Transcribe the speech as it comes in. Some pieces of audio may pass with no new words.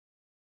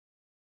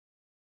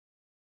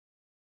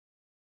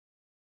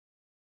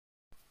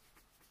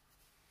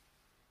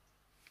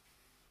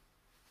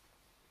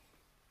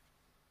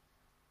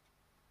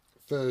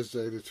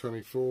Thursday the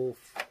 24th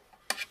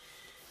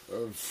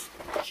of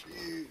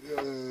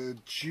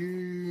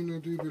June, I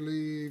do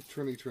believe,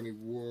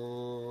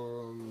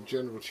 2021.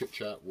 General chit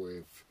chat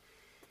with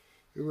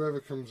whoever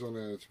comes on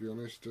air, to be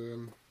honest.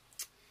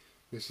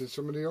 Missing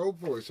some of the old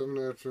voice. I haven't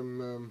heard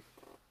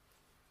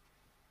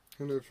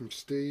from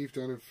Steve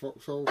down in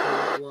Foxhole for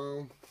a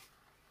little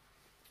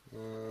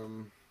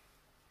while.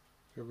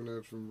 Haven't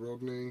heard from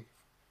Rodney.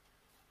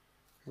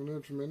 Haven't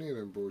heard from any of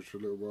them boys for a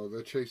little while.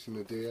 They're chasing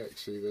the DX,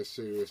 see, they're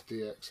serious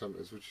DX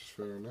hunters, which is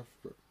fair enough,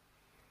 but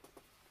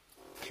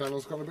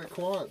channel's gone a bit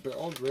quiet, a bit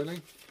odd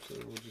really, so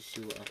we'll just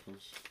see what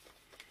happens.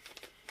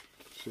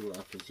 See what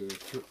happens here.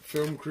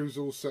 Film crew's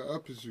all set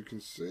up, as you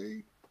can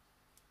see.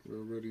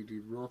 We're ready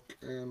to rock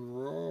and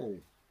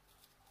roll.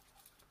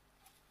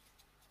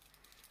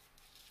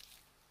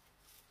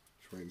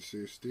 Just waiting to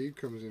see if Steve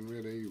comes in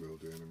really. He will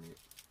do in a minute.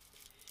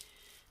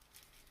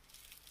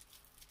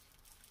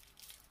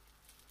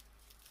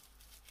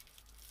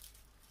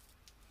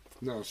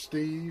 Now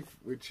Steve,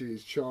 which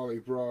is Charlie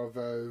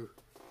Bravo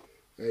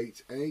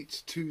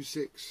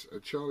 8826,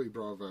 Charlie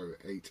Bravo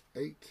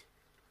 88.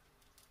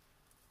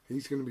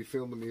 He's going to be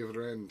filming the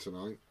other end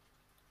tonight.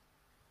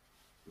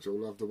 So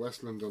we'll have the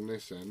Westland on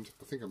this end.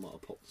 I think I might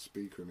have popped the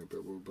speaker in it,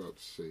 but we're about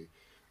to see.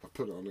 I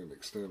put it on an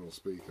external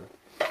speaker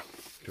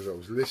because I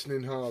was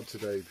listening hard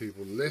today,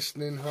 people.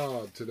 Listening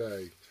hard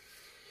today.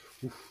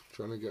 Oof,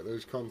 trying to get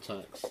those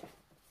contacts.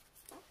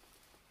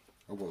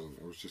 I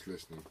wasn't. I was just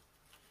listening.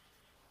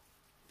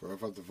 But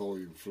I've had the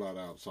volume flat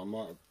out, so I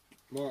might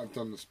have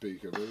done the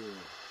speaker. But yeah.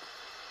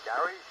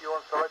 Gary, you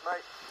on side,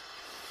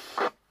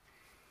 mate?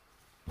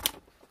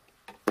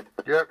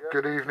 Yep.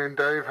 Good evening,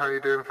 Dave. How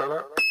you doing,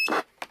 fella?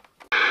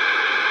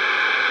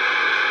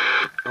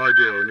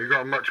 Ideal, and you've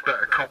got a much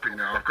better copy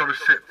now. I've got to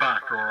sit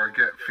back or I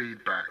get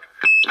feedback.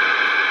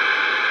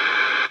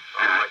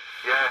 Alright,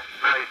 yeah,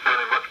 now you're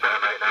sounding much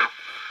better, mate, now.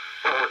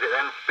 What was it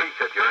then?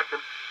 Speaker, do you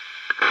reckon?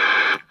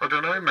 I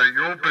don't know, mate.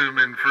 You're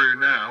booming through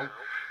now.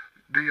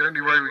 The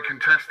only way we can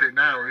test it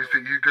now is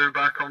that you go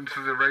back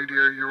onto the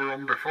radio you were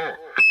on before.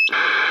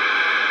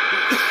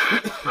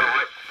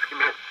 Alright, give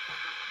me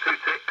 2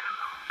 ticks.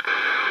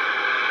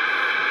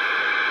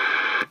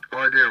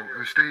 Ideal.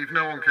 And Steve,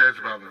 no one cares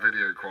about the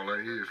video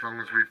quality as long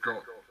as we've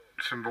got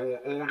some more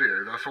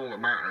audio. That's all that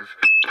matters.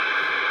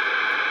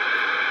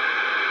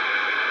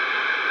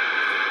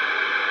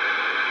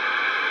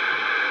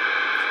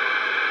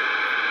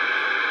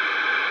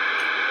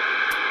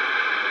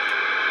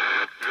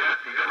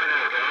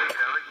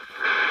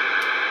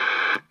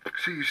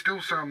 See, you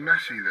still sound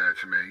messy there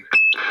to me.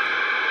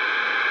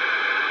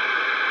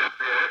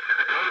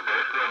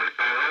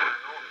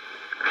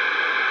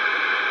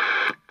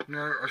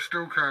 No, I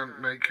still can't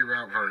make you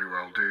out very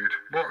well, dude.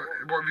 What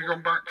have you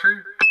gone back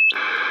to?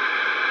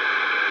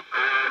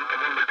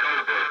 I'm on the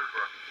Cobra.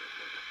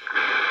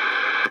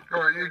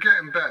 Alright, you're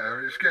getting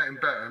better. It's getting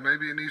better.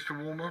 Maybe it needs to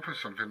warm up or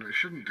something. It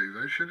shouldn't do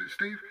though, should it,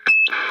 Steve?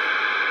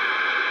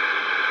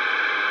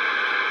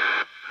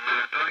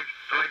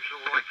 Dave's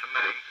alright to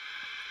me.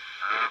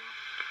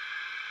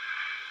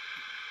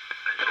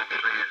 It's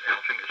obviously, I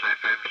think it's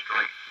FM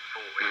straight,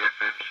 40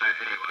 FM set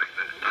anyway,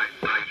 but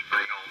Dave's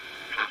bang on,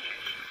 plus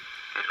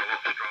he's a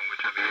lot stronger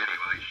to me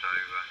anyway, so I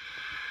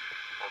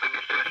think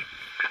it's just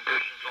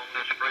conditions on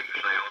this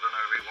frequency. I don't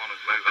know if we want to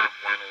move up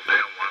one or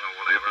down one or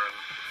whatever, and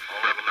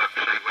I'll have a look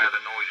and see where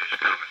the noise is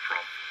coming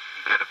from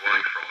and get away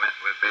from it.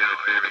 We'll be able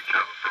to hear each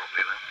other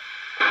properly then.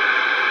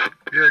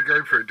 Yeah,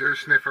 go for it. Do a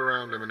sniff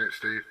around a minute,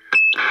 Steve.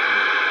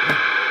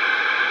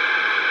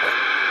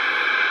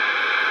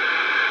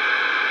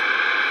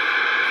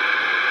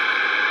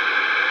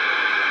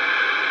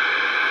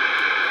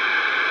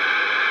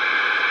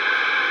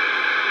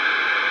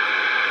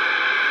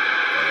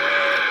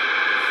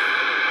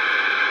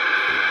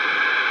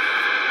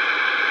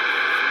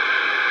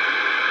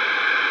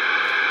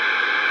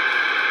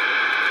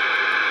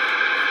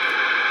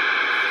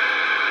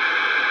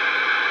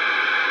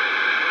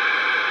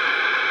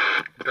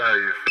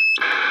 Dave.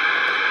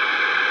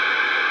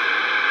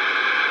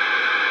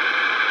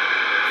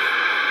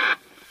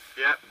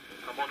 Yep,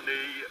 I'm on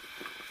the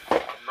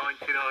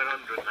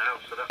 9900 now,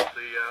 so that's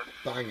the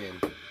Banging.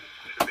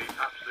 should be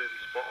absolutely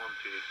spot on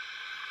to you.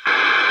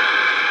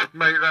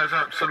 Mate, that's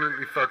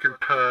absolutely fucking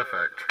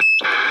perfect.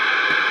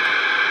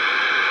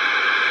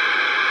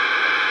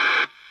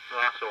 Well,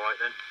 that's alright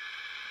then.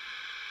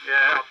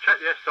 Yeah, I've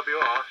checked the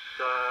SWR,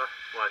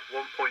 well, it's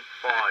 1.5,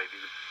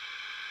 he's a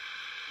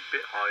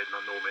bit higher than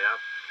I normally have,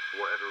 for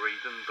whatever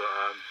reason,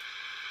 but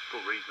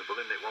still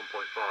reasonable, isn't it, 1.5?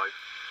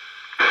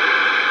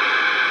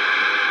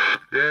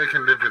 Yeah, you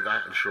can live with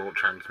that in short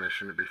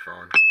transmission, it'd be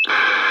fine.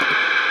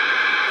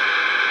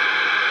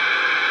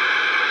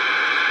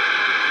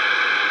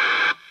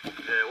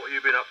 Yeah, what have you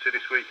been up to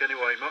this week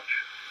anyway,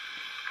 much?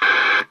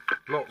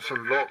 Lots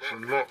and lots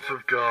and lots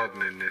of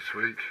gardening this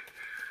week.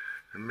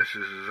 And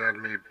Mrs. has had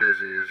me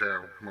busy as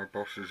hell. My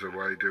boss is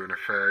away doing a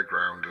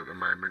fairground at the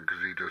moment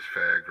because he does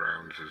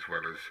fairgrounds as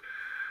well as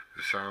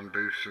the sound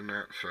booths and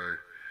that, so he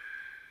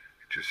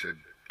just said,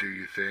 do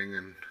your thing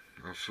and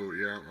I'll sort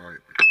you out, mate.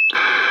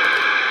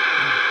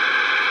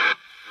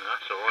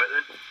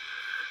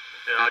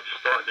 Yeah, I just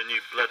started a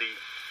new bloody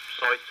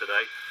site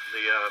today.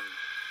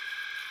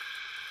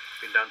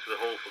 Been down to the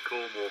hall for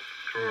Cornwall,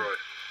 Truro.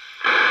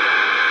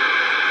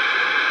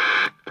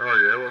 Oh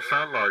yeah, what's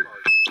that like?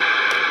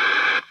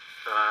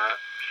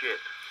 Shit,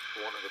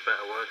 for want of a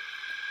better word.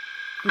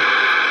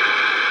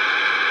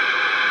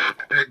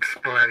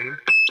 Explain.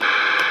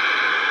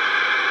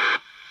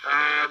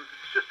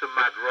 It's just a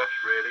mad rush,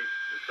 really.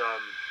 There's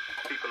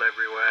people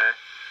everywhere,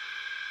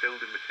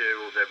 building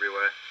materials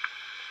everywhere,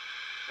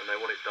 and they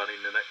want it done in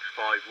the next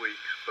 5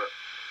 weeks. But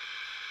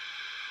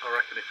I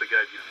reckon if they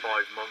gave you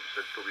 5 months,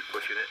 they'd still be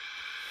pushing it.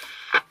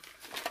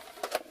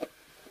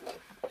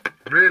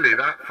 Really,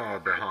 that far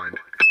behind?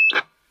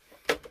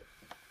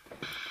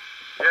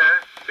 Yeah,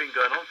 it's been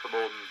going on for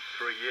more than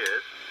 3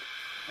 years.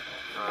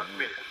 I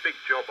mean, it's a big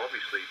job,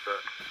 obviously,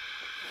 but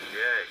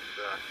yeah, it's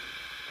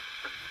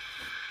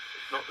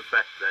not the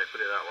best there,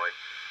 put it that way.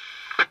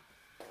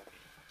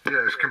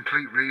 Yeah, it's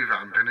complete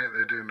revamp, innit?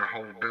 They're doing the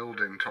whole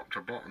building top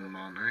to bottom,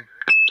 aren't they?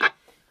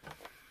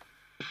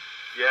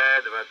 Yeah,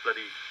 they've had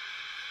bloody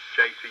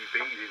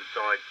JCBs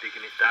inside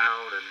digging it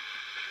down, and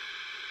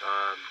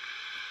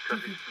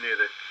because it's near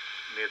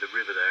the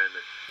river there and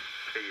the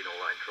quay and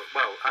all that.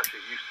 Well,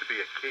 actually, it used to be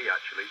a quay,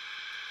 actually.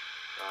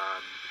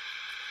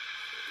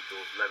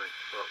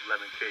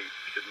 Lemon Quay,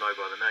 should know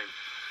by the name.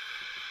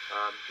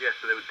 Yeah,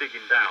 so they were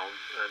digging down,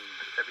 and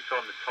every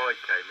time the tide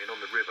came in on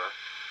the river,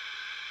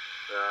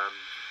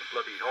 the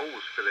bloody hole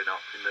was filling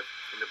up in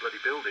the bloody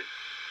building.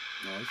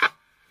 Nice.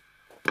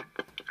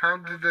 How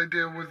did they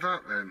deal with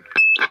that then?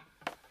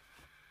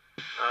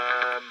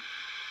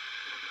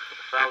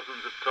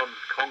 Thousands of tons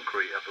of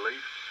concrete, I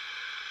believe.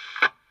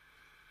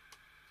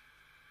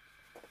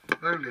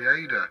 Holy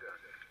Ada.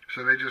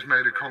 So they just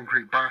made a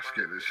concrete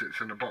basket that sits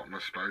in the bottom, I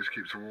suppose,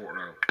 keeps the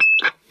water out.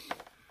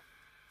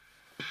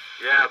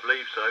 Yeah, I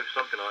believe so,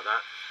 something like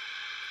that.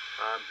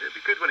 It'd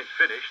be good when it's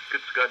finished,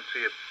 good to go and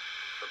see a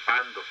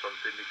band or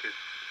something, because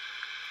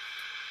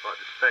like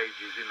the stage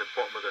is in the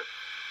bottom of the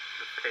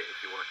pit, if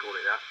you want to call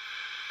it that,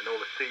 and all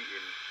the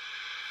seating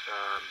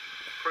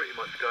pretty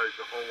much goes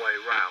the whole way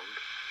round.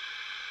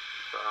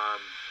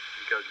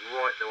 It goes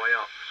right the way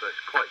up, so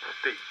it's quite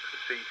steep, the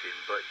seating,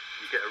 but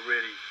you get a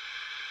really,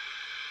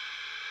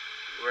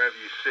 wherever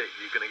you sit,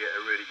 you're going to get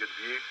a really good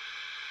view.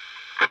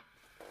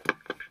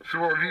 So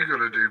what have you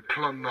got to do?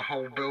 Plumb the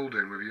whole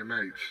building with your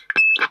mates?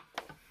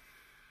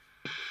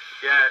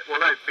 Yeah,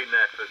 well, they've been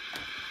there for a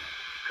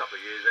couple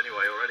of years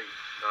anyway already.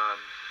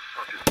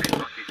 I've just been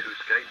lucky to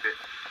escape it.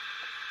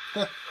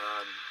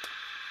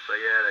 So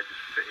yeah, they're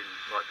just fitting,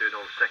 like doing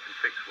all the second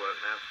fix work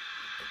now,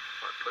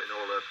 like putting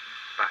all the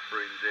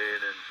bathrooms in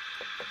and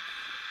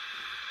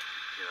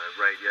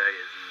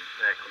radiators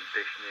and air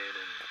conditioning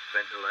and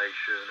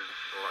ventilation and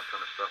all that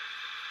kind of stuff.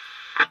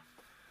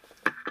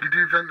 You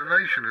do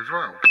ventilation as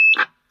well?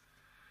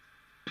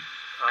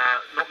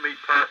 Not me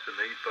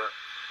personally, but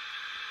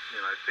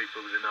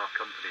people within our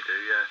company do,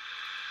 yeah.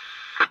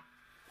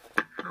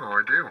 Oh,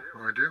 ideal.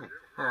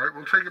 Alright,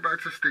 we'll take it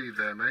back to Steve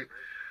there, mate.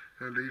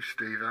 I'll leave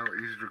Steve out,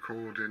 he's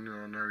recording,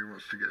 I know he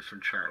wants to get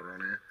some chatter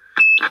on here.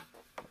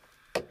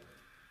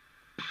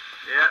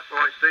 Yeah,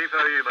 right, Steve,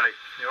 how are you, mate?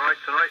 You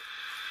alright tonight?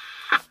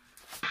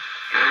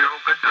 Yeah,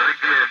 all good, Dave,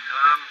 yeah.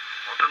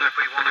 I don't know if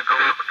we want to go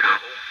up a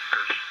couple,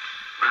 because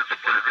Matt's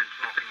blaring's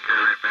knocking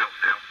Gary about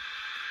now.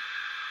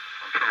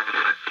 I'm trying to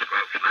set the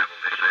squelch level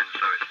this end,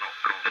 so it's not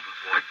constant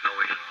white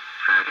noise and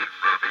hash and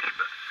rubbish,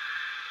 but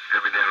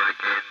every now and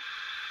again,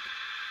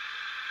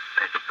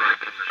 it's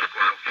breaking the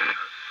squelch.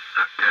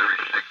 That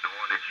Gary's signal,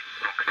 and it's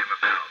knocking him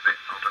about a bit.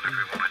 I don't know if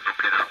we want to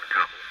knock it up a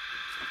couple.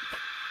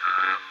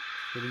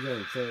 What are you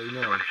going,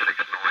 39? 26,981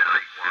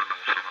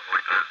 or something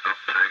like that, up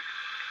to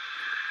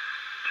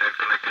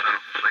clicks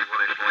up and see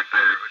what it's like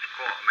there. It was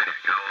quite a minute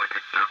ago, I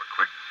did have a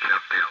quick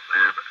shaft out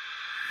there, but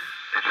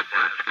this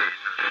flat's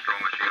getting as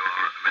strong as you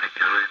are at the minute,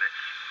 Gary, and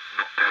it's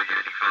not doing you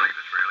any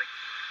favours, really.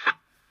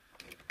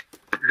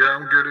 Yeah,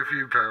 I'm good if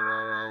you pair,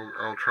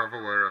 I'll travel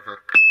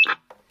wherever.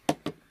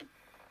 Yeah,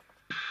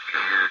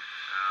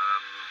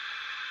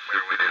 where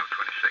are we now?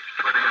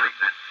 26,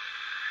 28 then.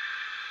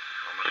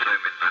 I'm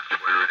assuming that's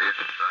where it is.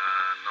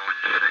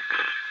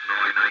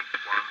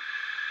 96981,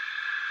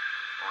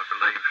 I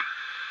believe.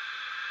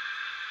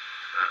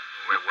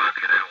 We're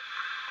working out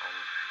on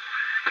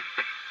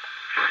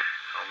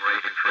on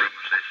reading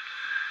frequencies.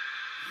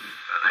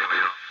 But there we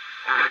are.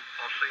 Alright,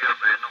 I'll see you up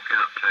there, knock it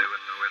up to,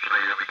 and we'll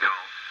see how we go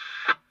on.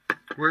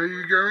 Where are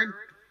you going?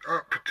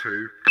 Up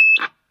to?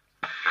 Yeah,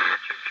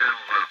 2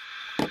 channels up.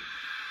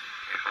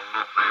 If I'm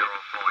not there,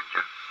 I'll find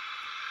you.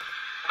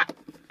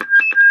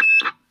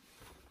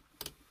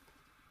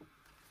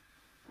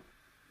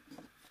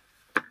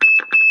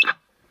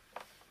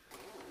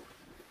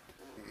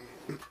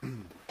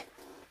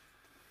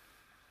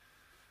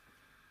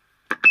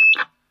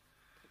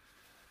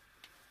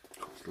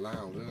 It's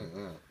loud, isn't it?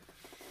 Yeah.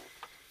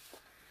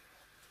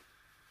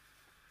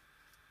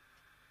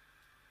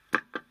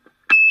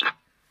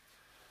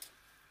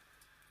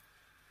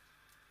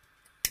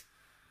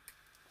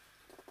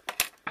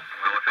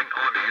 Well, I think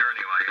I'm here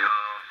anyway.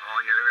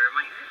 Are you hearing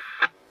me?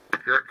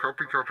 Yeah,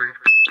 copy. copy.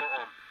 Spot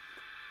on.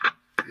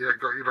 Yeah,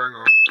 got you bang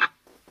on.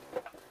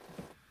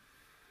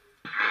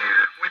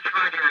 Yeah. Which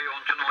radio are you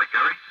on tonight,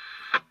 Gary?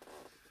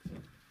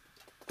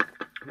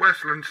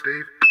 Westland,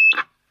 Steve.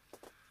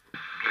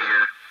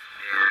 Yeah.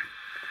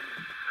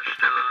 It's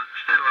still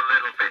a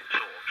little bit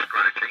sort of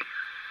scratchy,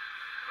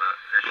 but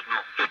it's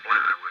not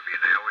splatter with you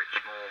now.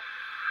 It's more.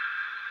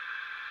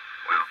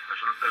 Well,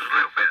 there's a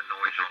little bit of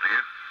noise on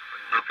here, but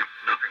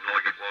nothing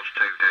like it was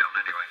 2 down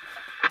anyway.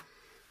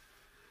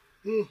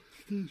 Oh,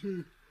 excuse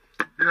me.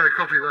 Yeah,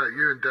 copy that.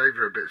 You and Dave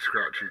are a bit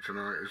scratchy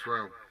tonight as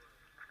well.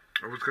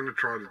 I was going to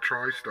try the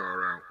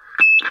TriStar out.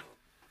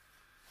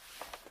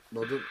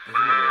 Well, I don't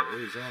know what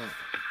it is, that.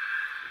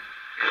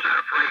 Is that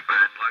a free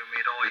band, low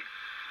mid-high,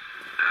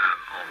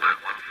 on that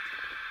one?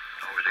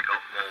 Or has it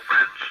got more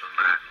bands than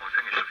that? I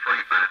think it's a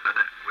free band, isn't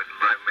it? With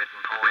low, mid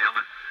and high on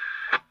it.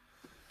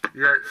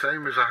 Yeah,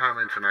 same as a Ham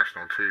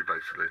International too,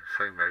 basically.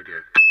 Same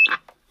radio.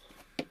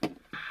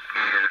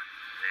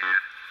 Yeah.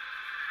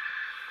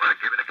 Well,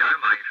 give it a go,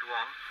 mate, if you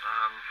want.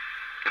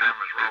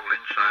 Camera's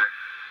rolling, so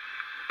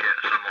get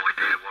some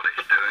idea what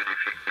it's doing if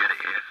you can get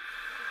it here.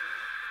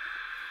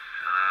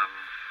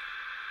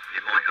 You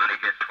might only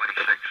get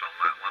 26 on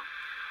that one.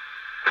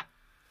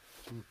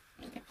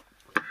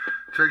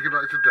 Take it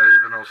back to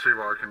Dave and I'll see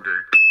what I can do.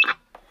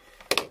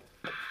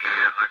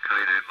 Yeah,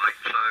 okay then, mate.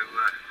 So,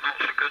 not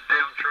so good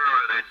down Truro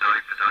then,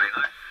 Dave, today,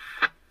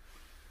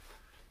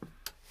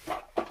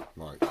 no?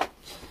 Right,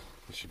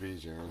 this should be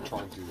easier. I'm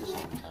trying to do this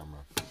on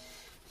camera.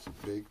 It's a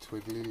big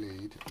twiddly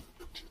lead,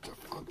 just a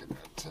fucking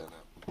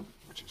antenna,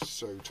 which is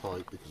so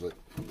tight because I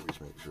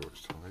always make sure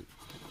it's tight.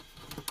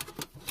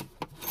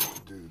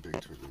 Do the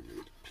big twiddly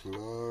lead.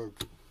 Plug.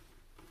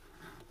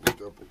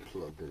 Double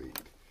plug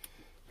lead.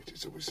 Which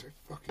is always so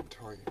fucking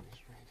tight in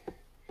this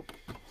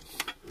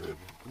radio.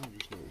 I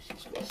just noticed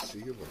it's got a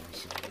seal on the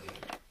side.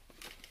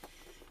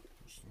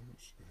 What's that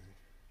say?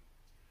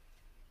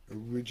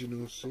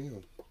 Original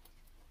seal.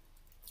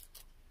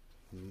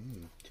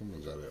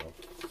 Someone's had it off.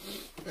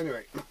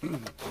 Anyway,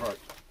 right.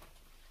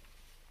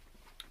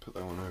 Put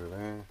that one over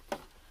there.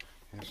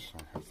 Yes, I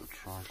have the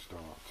TriStar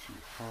to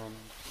hand.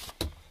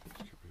 Let's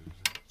get rid of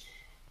that.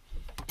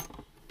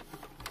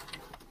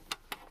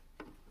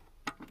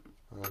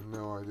 I have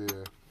no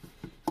idea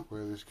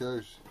where this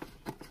goes.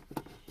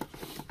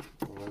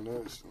 All I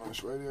know it's a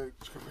nice radio.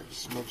 It's got a bit of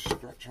smudge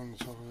scratch on the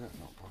top of it.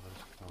 Not bothered.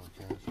 No one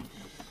cares.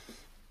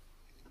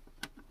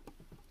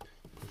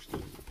 Push the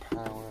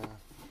power.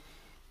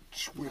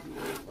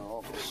 Twiddle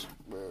knobs.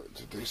 Where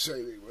did they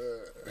say they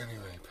were?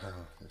 Anyway,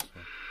 power. This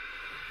one.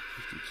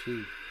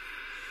 52.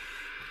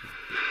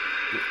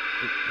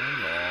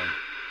 Hang on.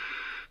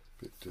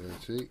 Bit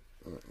dirty.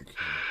 Right,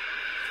 okay.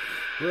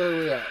 Where are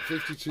we at?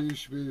 52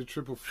 should be the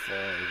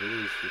 555. It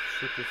is the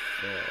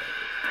 555.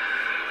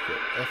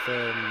 Got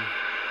FM.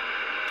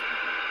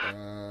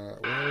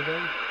 Where are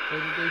they? Where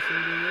did they say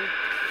they were?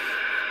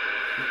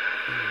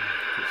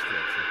 Bit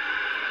scratchy.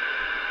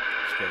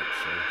 So.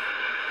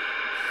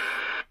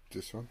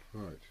 This one?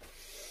 Right.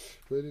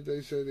 Where did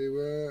they say they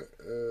were?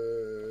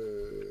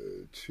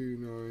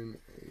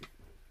 298.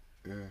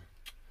 Yeah.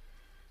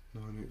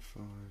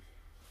 985.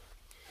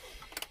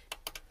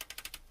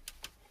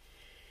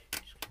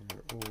 Just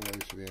gonna go all the way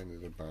to the end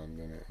of the band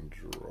in it and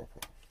drop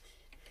off.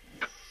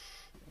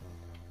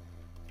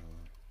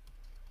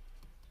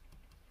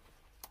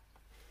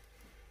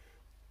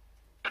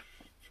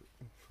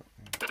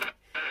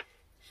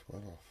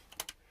 Swell off.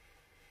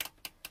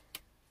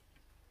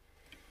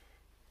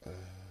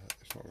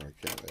 It's not going to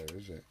get there,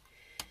 is it?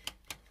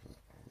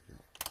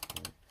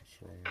 That's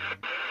right.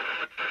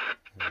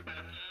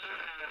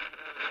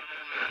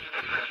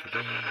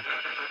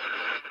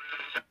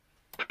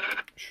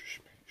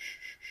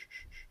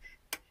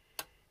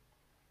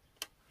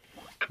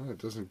 No, it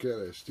doesn't get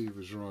there. Steve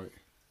was right.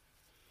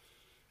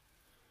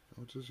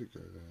 How does it go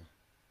there?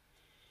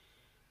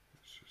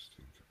 Let's just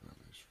think about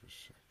this for a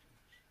second.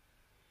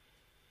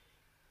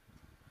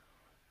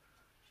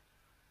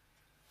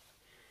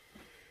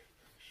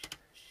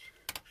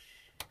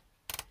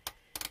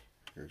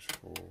 Goes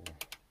 4,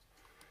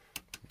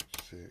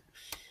 6.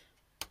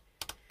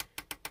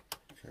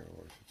 Okay, all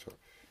the way to the top.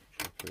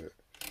 Drop it.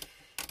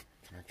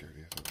 Can I go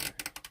the other way?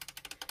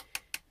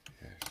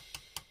 Yes.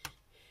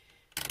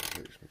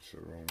 6 makes the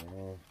wrong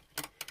one.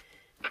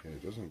 Yeah,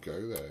 it doesn't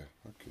go there.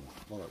 Okay,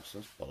 bollocks.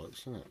 That's bollocks,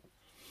 isn't it?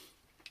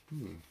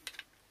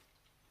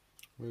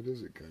 Where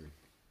does it go?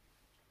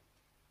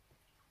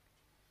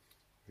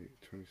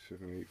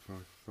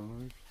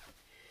 27855.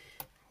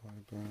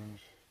 High band.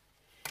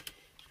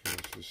 Go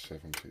to the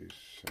 70s,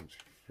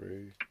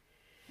 73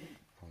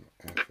 on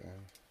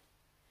FM.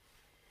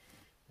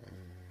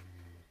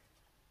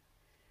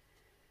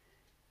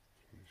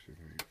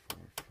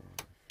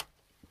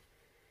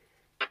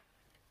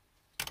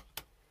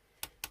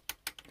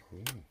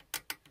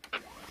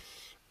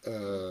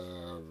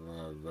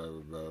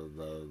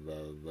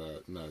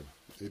 No,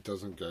 it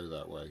doesn't go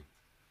that way.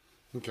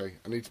 Okay,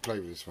 I need to play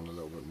with this one a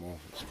little bit more.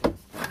 Let's go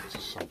back to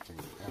something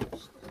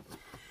else.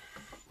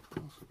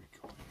 What else have we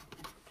got?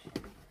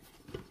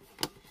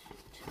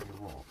 Tell you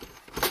what,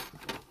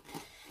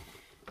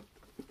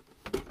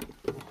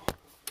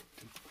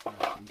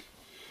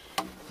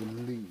 the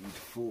lead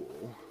for.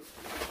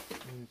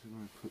 Where did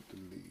I put the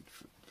lead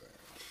for that?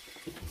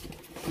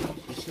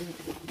 Is it?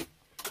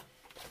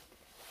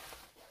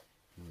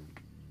 No.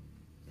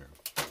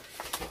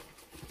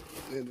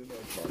 Where did I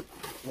find?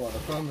 Right, I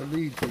found the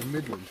lead for the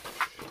Midland.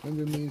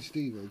 Remember me and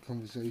Steve had a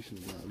conversation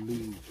about a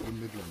lead for the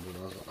Midland, and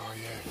I was like, oh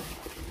yeah.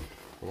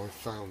 Well, I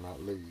found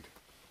that lead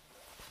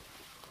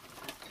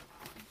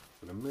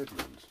for the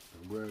Midlands.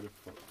 And where the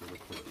fuck did I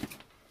put it?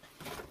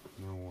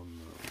 No one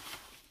knows.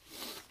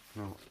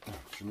 No, do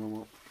you know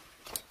what?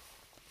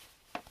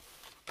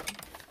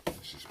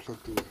 Let's just plug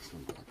the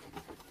Westland back in.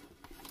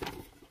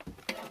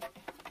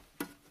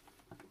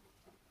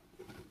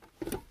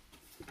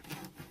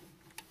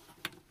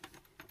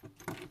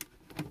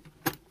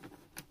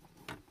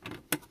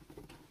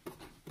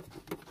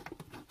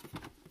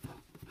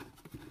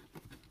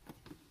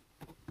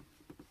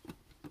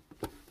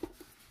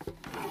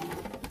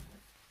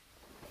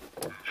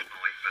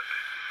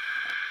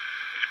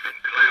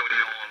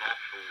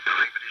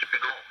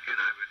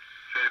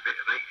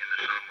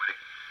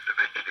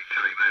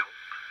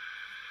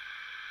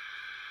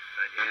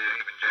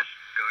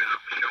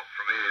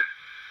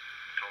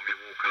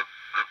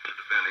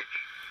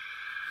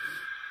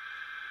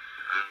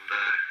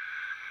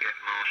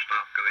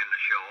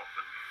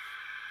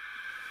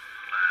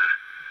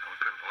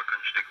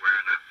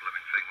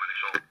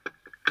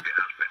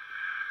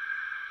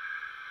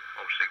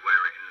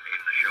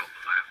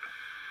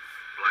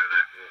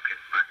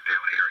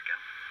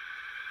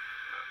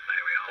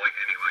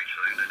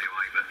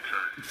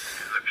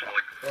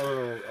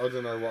 I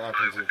don't know what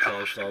happens with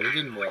TriStar. It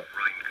didn't work.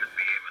 Rain could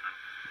be imminent,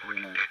 like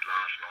it did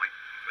last night.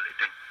 Well, it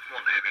didn't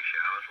want heavy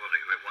showers, was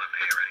it? It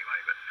wasn't here anyway,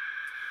 but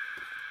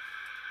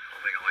I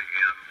think I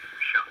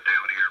shut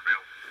down here about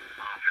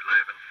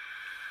 11:30. And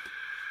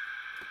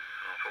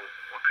I thought,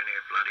 I can hear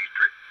bloody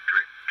drip,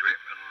 drip,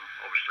 drip, and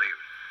obviously it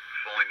was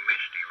fine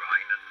misty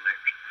rain, and it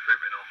was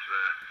dripping off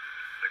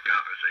the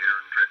gutters here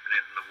and dripping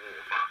into the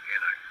water, but, you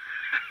know,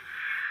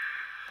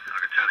 I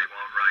could tell it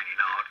wasn't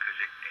raining hard because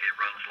it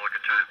runs like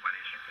a tap when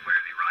it's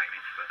really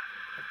raining, but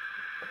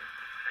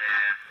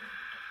yeah,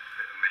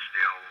 bit of misty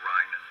old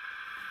rain, and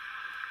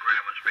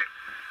ground was a bit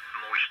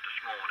moist this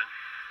morning,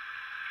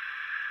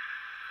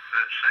 but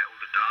it settled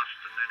the dust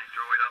and then it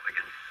dried up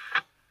again.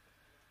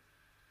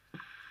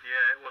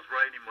 Yeah, it was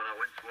raining when I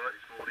went to work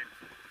this morning.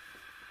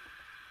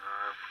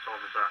 What time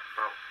was that?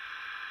 About,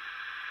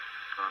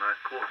 I don't know,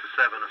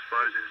 7:15 I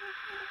suppose. It was a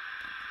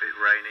bit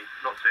rainy,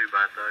 not too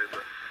bad though,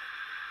 but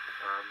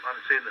I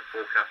haven't seen the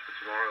forecast for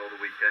tomorrow or the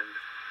weekend.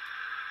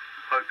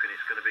 I'm hoping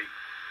it's going to be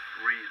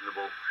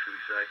reasonable, should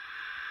we say.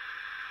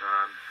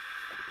 Yeah,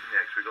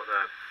 because we've got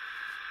the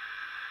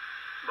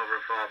mother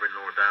and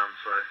father-in-law down,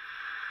 so I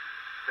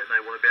think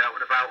they want to be out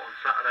and about on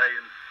Saturday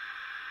and,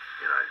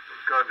 you know,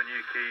 go over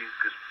Newquay,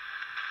 because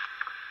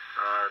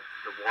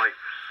the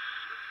wife's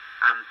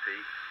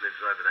auntie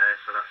lives over there,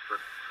 so that's the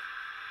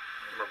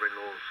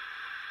mother-in-law's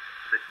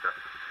sister.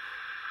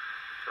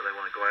 So they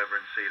want to go over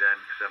and see them,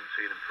 because they haven't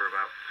seen them for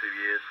about 2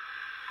 years.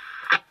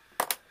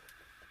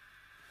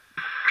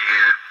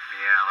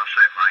 Yeah, that's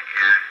it, mate,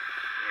 yeah.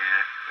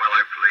 Well,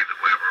 hopefully the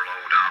weather will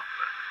hold up.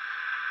 But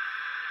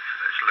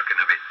it's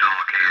looking a bit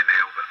dark here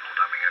now, but I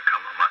don't think it'll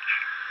come to much.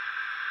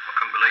 I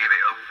couldn't believe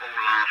it. All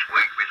last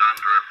week we was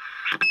under a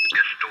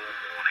storm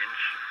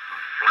warnings,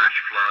 and flash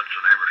floods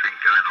and everything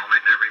going on.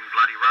 It never even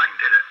bloody rained,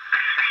 did it?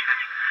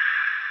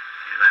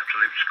 It's an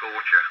absolute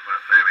scorcher, but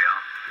there we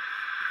are.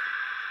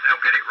 They'll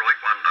get it right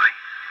one day.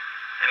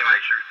 Anyway,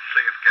 so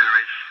see if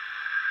Gary's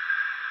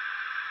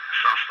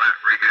sussed that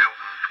rig out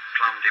and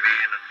plumbed him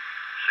in and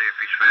see if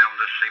he's found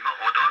us. I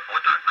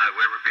don't know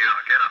where we'll be able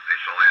to get up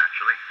this high,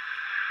 actually.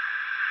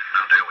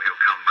 No doubt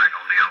he'll come back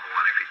on the other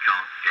one if he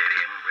can't get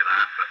in with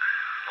that, but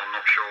I'm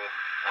not sure.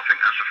 I think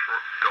that's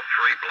got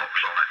 3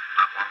 blocks on it,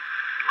 that one,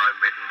 low,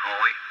 mid and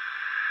high.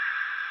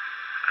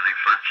 And if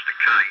that's the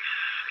case,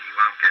 he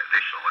won't get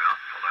this high up,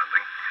 I don't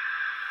think.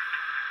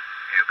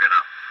 He'll get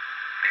up.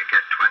 He'll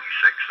get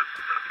 26 of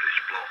this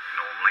block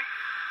normally.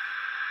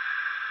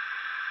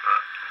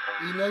 But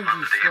He knows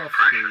under his the stuff,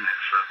 impression Steve.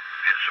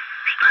 it's a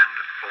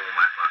standard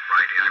format, that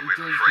radio, He with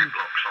does 3 he-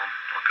 blocks on.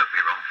 I could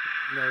be wrong.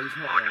 No, he's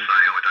not Like I wrong. say,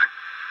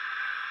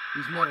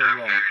 He's I never don't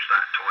wrong. use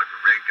that type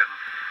of rig, and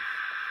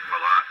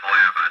well, I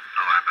have had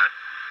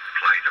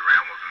played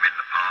around with them in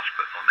the past,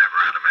 but I never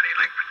had them any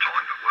length of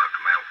time to work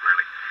them out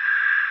really.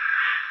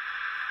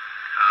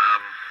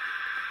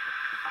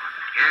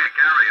 Yeah,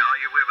 Gary, are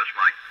you with us,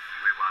 mate?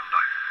 We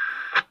wonder.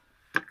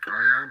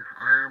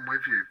 I am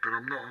with you, but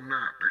I'm not on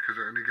that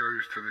because it only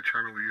goes to the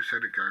channel you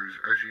said it goes,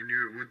 as you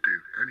knew it would do.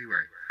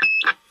 Anyway.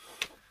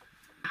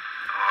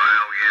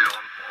 Well, yeah,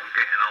 I'm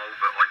getting old,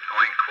 but I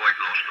ain't quite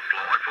lost the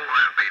plot. I thought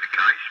that'd be the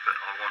case, but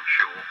I wasn't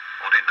sure.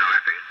 I didn't know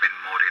if it had been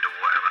modded or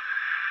whatever.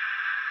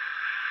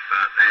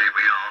 But there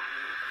we are.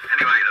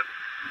 Anyway,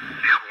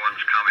 the other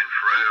one's coming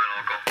through, and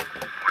I've got,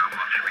 well, how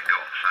much have we got?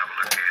 Let's have a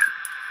look here.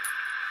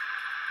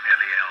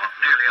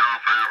 Nearly half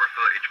hour of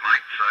footage,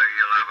 mate, so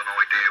you'll have an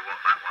idea what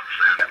that one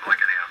sounded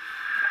like anyhow.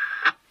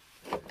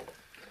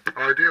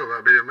 I ideal.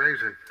 That'd be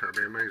amazing. That'd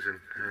be amazing.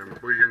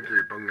 What are you going to do?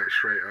 Bung that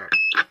straight up?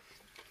 If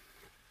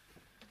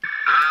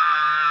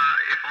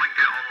I can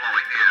get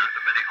online here, at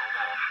the minute I'm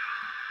off.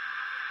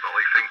 But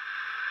I think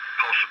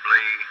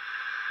possibly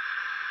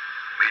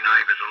my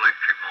neighbour's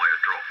electric might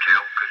have dropped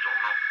out because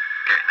I'm not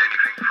getting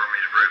anything from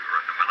his router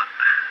at the minute.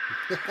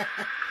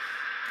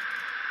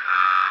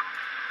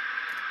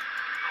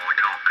 I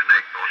can't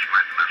connect, boss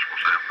man, and that's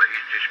what's happened. But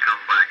he's just come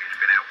back. He's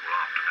been out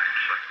all afternoon,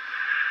 so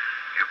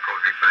he'll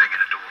probably be banging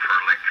the door for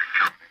electric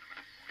company.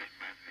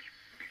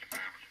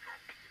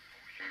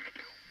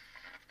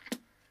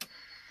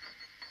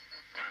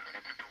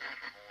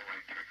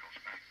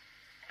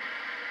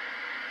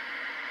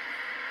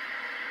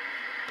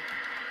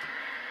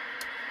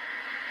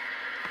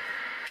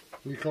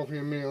 You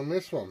copying me on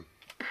this one?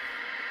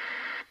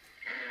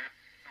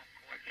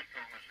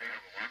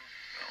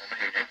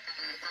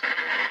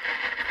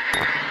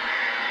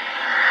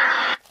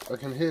 I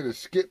can hear the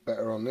skip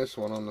better on this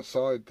one on the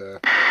side there.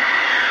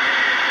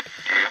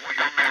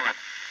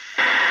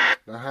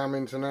 The Ham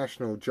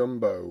International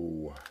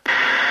Jumbo.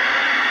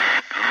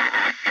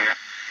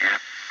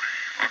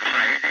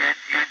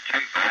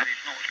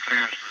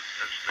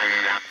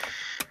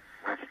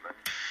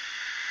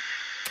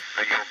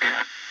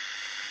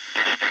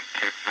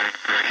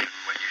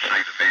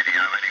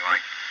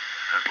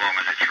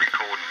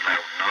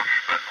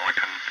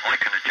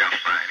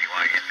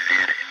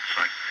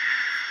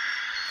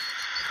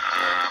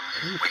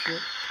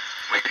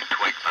 We can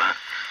tweak that.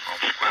 I've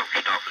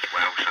squelched up as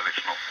well so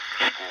it's not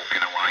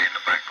squawking away in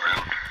the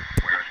background,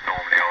 whereas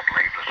normally I'd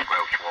leave the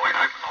squelch wide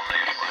open on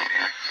this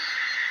radio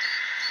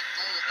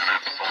and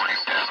have the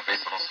volume down a bit,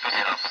 but I'll put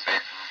it up a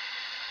bit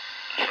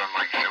and so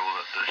make sure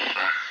that this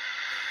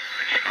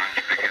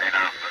phone's picking it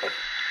up. But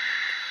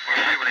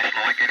we'll see what it's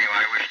like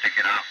anyway. We'll stick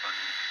it up, and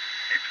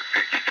if the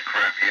pitch is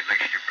crappy, at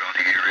least you'll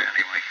bloody hear it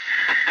anyway.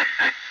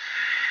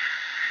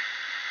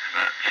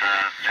 But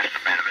just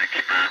a bit of an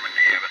experiment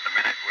here at the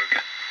minute. We'll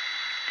get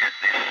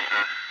this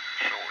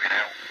sorted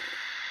out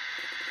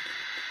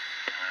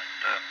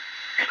and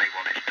see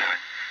what it's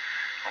doing.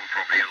 I'm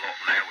probably a lot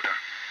louder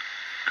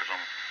because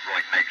I'm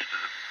right next to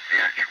the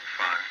actual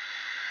phone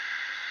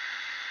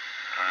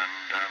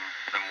and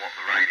than what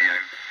the radio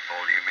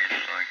volume is.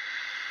 So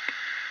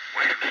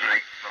we'll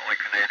see, but I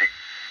can edit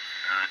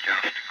and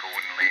adjust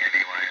accordingly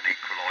anyway and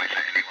equalise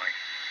it anyway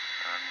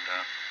and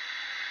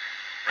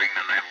bring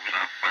the levels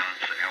up,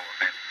 balance it out a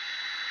bit.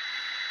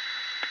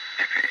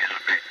 If it is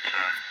a bit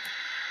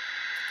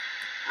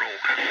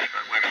raucous,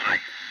 but we'll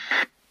see.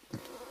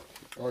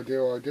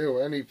 Ideal.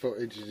 Any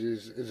footage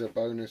is a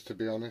bonus, to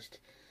be honest.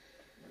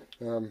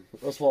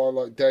 That's why I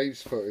like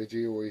Dave's footage.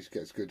 He always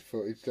gets good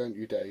footage, don't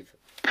you, Dave?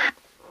 Yeah,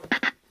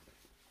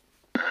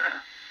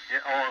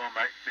 hold on,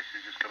 mate. This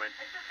is just coming.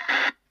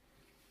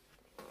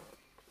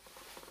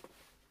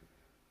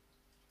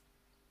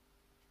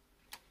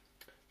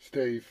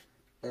 Steve,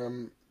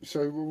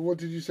 so what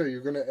did you say?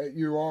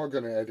 You are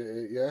gonna edit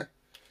it, yeah?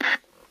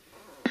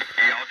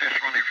 Yeah, I'll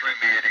just run it through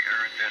my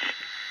editor and just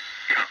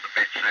cut the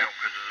bits out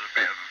because there's a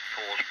bit of a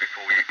pause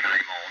before you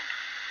came on.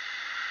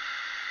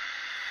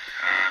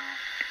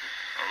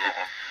 A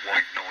lot of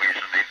white noise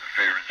and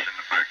interference in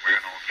the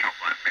background. I'll chop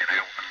that bit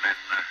out and then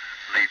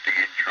leave the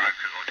intro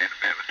because I did a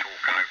bit of a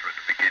talk over at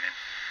the beginning.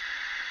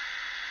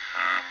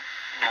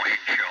 Not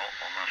in shot,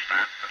 I must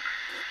add, but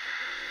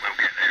we'll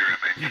get there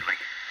eventually.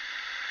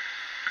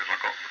 Because I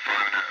got the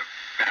phone at a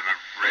bit of a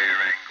rear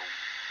angle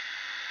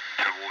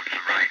towards the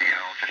radio.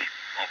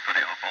 I'll put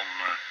it up on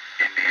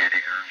in the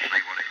editor and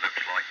see what it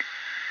looks like.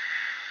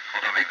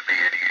 I don't think there'll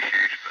be any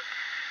issues, but I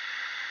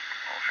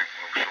think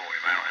we'll sort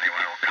him out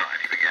anyway. I'll cut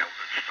anything out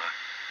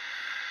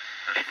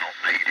that's not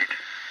needed.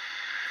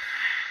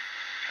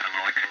 And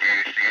I can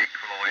use the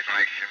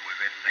equalisation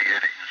within the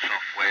editing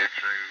software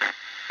to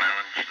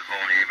balance the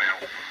volume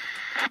out.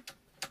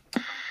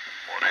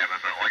 Whatever,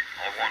 but I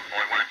won't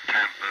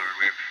tamper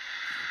with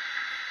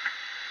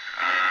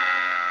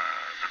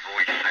the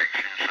voice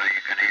section so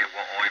you can hear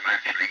what I'm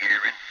actually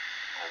hearing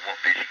or what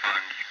this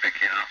phone's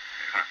picking up,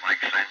 if that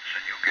makes sense,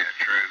 and you'll get a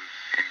true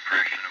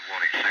impression of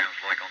what it sounds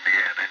like on the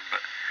air then.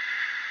 But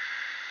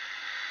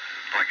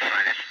like I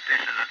say,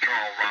 this is a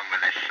trial run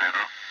with this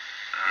setup.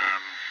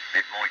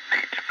 It might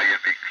need to be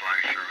a bit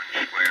closer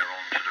and square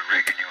onto the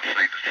rig and you'll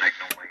see the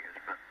signal meters,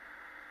 but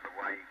the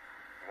way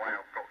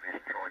I've got this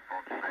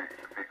tripod set is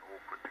a bit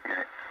awkward to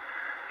get.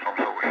 So I'm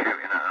sort of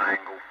shooting at an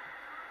angle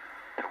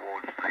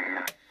towards the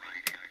radio.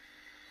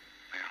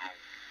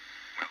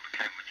 Well, the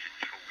camera's in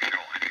full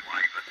shot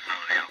anyway, but none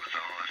of the others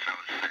are. That's how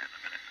it's set at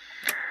the minute.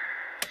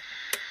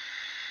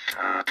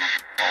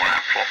 I'll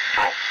have prop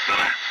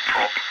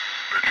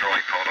the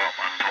tripod up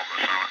on top of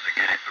something to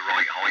get it the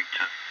right height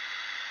to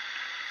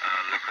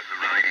look at the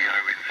radio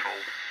in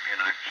full, you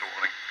know, sort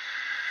of thing.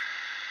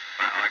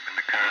 But open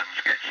the curtains,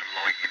 get some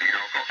light in here.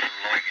 I've got some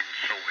lighting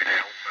sorted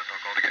out, but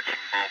I've got to get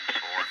some bulbs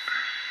for it.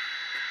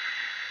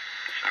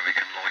 So we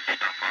can light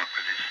stuff up,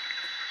 because it's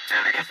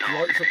nearly started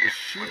Lights up the here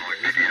shit, when I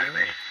isn't video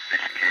it?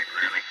 this kit,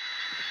 really.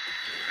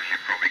 As you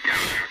probably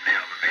gathered from the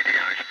other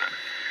videos, but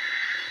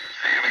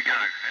here we go.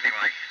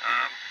 Anyway,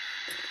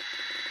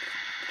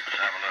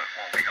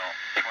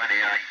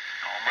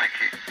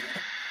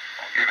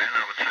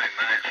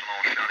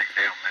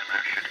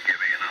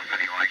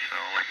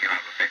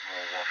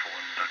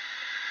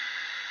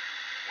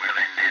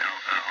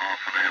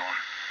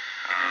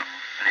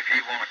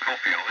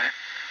 copy of it.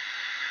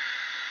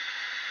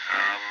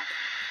 I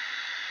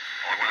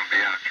won't be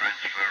able to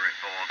transfer it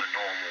by the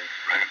normal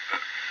route,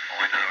 but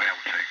I know how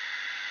to.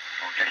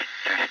 I'll just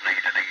need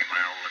an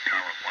email, the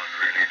current one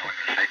really, and I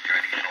can send you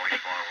any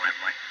size file then,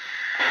 mate.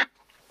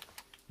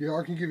 Yeah,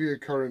 I can give you a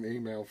current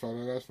email,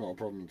 fella. That's not a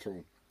problem at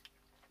all.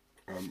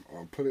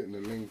 I'll put it in the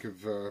link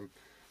of the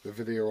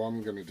video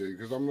I'm going to do,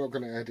 because I'm not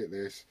going to edit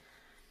this.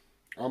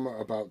 I'm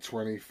at about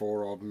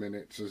 24 odd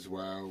minutes as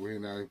well, you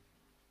know.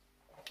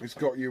 It's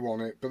got you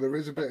on it, but there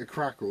is a bit of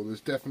crackle.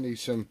 There's definitely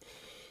some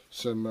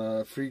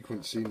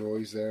frequency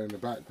noise there in the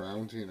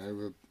background, you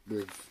know,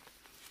 with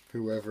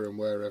whoever and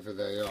wherever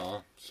they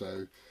are.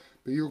 So,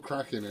 but you're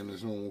cracking in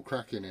as normal,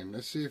 cracking in.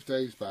 Let's see if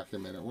Dave's back in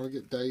a minute. I want to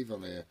get Dave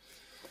on here.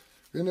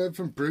 We haven't heard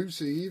from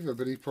Brucey either,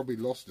 but he's probably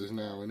lost us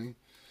now, isn't he?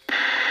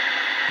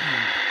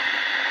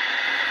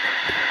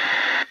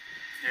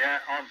 Yeah,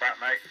 I'm back,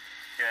 mate.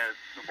 Yeah,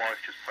 the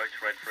wife just poked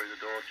her head through the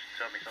door just to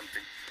tell me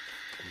something.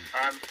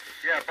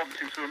 Yeah, I bumped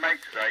into a mate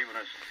today when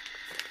I was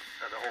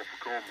at the hall for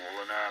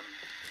Cornwall, and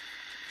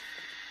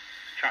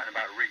chatting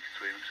about rigs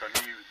to him, so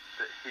I knew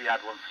that he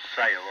had one for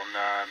sale on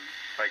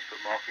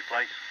Facebook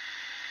Marketplace.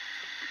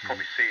 You've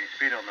probably seen it. It's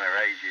been on there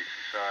ages.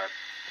 It's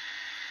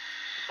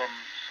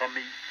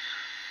Summit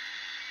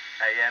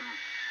AM.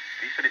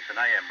 He said it's an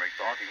AM rig,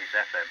 but I think it's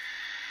FM.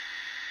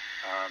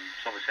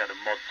 It's obviously had a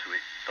mod to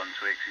it, done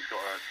to it, 'cause he's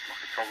got like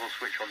a toggle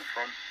switch on the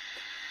front.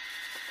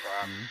 So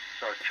I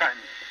was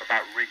chatting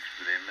about rigs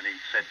with him, and he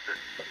said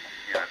that,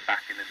 you know,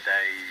 back in the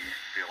day, he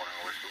used to be on and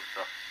all this sort of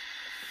stuff.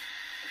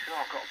 He said, oh,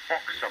 I've got a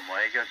box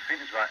somewhere. He goes, I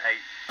think there's about 8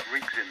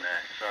 rigs in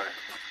there. So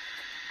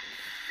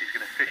he's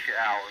going to fish it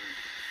out and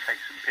take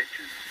some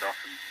pictures and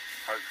stuff, and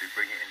hopefully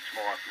bring it in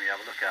tomorrow for me to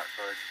have a look at.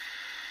 So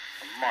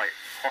I might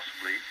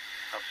possibly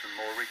have some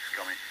more rigs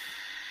coming.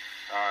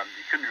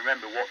 He couldn't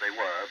remember what they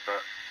were,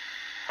 but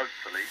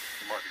hopefully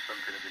there might be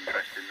something of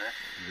interest in there.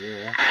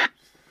 Yeah.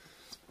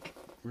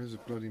 Where's the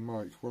bloody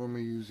mic? What am I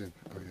using?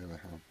 Oh yeah, the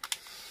hell.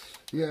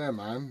 Yeah,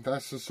 man,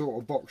 that's the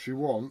sort of box you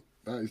want.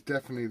 That is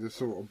definitely the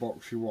sort of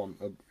box you want.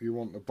 You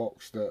want the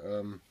box that,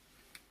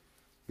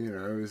 you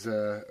know, has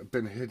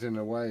been hidden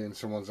away in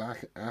someone's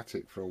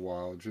attic for a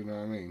while. Do you know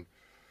what I mean?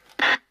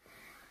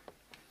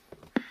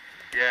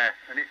 Yeah,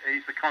 and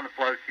he's the kind of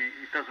bloke, he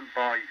doesn't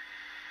buy,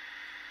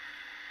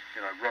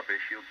 you know,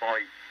 rubbish. He'll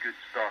buy good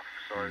stuff.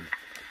 So I'm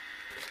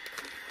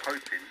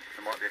hoping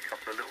there might be a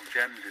couple of little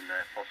gems in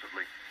there,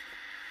 possibly.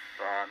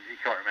 But he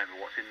can't remember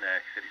what's in there.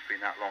 He said it's been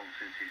that long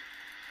since he's,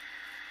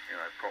 you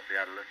know, properly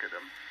had a look at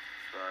them.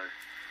 So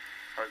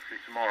hopefully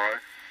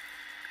tomorrow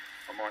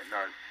I might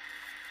know.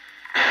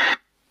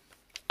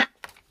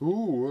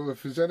 Ooh, well,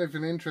 if there's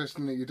anything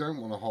interesting that you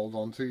don't want to hold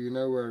on to, you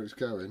know where it's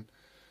going.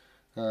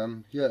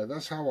 Yeah,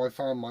 that's how I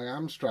found my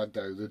Amstrad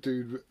though. The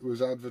dude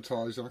was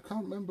advertising, I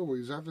can't remember what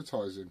he was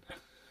advertising,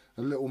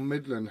 a little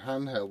Midland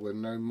handheld with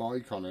no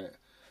mic on it.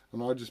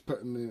 And I just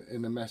put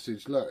in the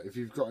message, look, if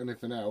you've got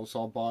anything else,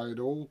 I'll buy it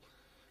all.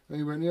 And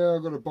he went, yeah,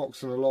 I've got a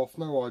box in the loft,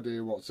 no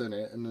idea what's in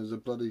it. And there's a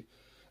bloody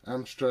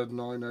Amstrad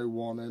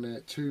 901 in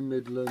it, 2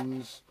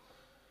 Midlands,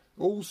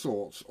 all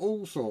sorts.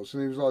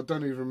 And he was like, I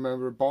don't even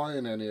remember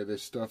buying any of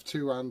this stuff,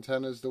 2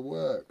 antennas, the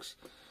works.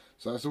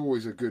 So that's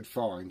always a good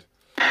find.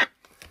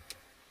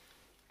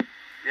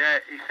 Yeah,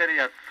 he said he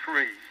had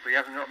 3, but he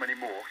hasn't got many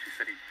more. He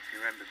said he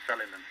remembers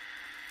selling them.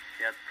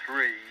 He had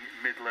 3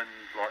 Midland,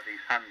 like these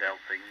handheld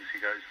things. He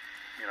goes,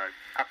 you know,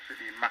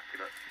 absolutely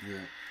immaculate.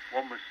 Yeah.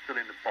 One was still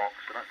in the box.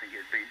 I don't think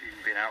it had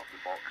even been out of the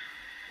box.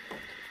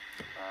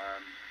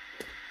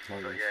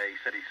 But yeah, he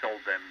said he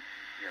sold them,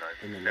 you know,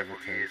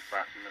 several years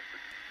back. He must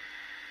have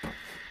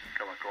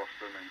come across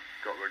them and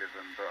got rid of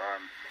them. But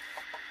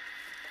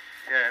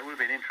yeah, it would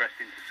have been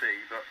interesting to see.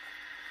 But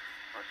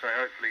I say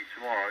hopefully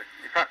tomorrow.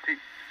 In fact, he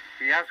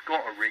has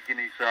got a rig in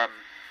his he's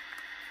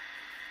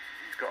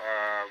got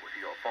a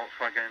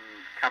Volkswagen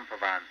camper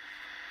van,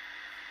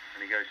 and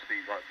he goes to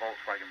these like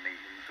Volkswagen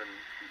meetings, and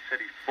he said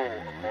he's bought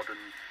a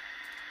modern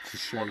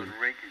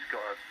rig. He's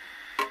got a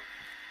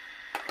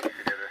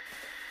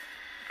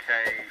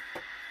K40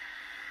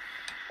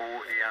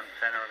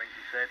 antenna, I think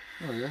he said.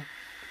 Oh yeah.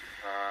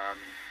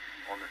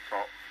 On the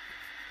top.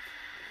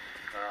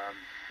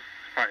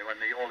 Apparently when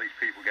all these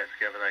people get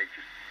together, they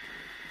just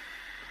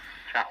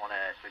chat on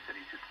air. So he said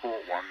he just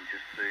bought one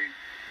just to,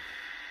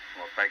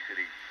 well,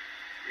 basically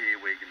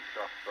earwig and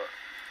stuff. But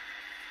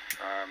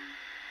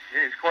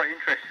yeah, he's quite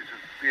interested to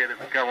be able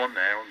to go on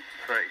there on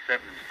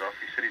 37 and stuff.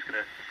 He said he's going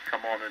to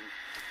come on and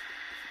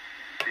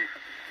see if,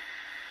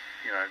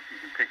 you know, he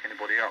can pick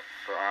anybody up.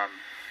 But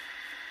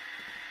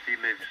he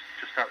lives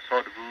just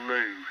outside of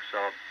Lou, so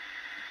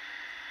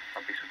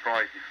I'd be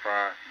surprised if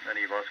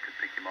any of us could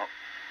pick him up.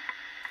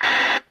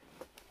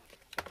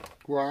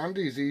 Well,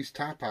 Andy's East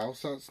Tap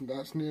House,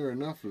 that's near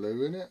enough,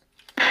 Lou, isn't it?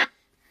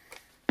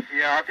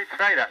 Yeah, I did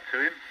say that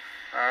to him.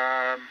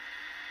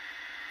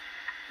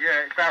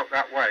 Yeah, it's out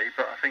that way,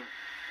 but I think,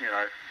 you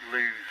know,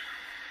 Lou's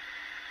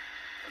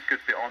a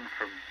good bit on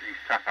from East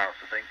Tap House,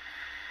 I think.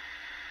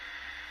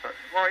 But,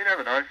 well, you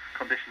never know.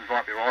 Conditions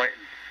might be right,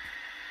 and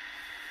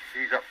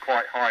he's up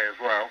quite high as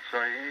well,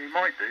 so he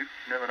might do. You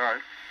never know.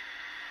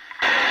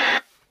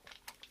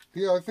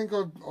 Yeah, I think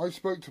I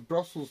spoke to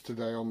Brussels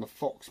today on the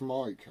Fox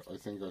mic. I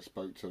think I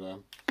spoke to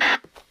them.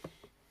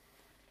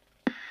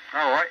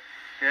 All right.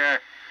 Yeah.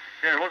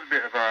 Yeah, there was a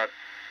bit of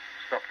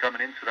stuff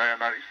coming in today. I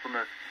noticed when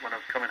I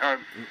was coming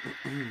home.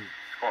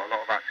 Quite a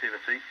lot of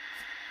activity.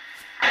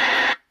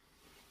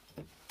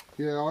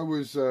 Yeah, I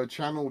was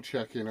channel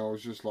checking. I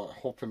was just like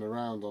hopping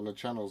around on the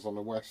channels on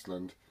the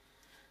Westland,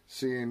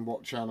 seeing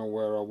what channel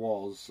where I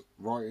was,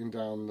 writing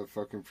down the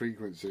fucking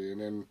frequency,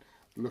 and then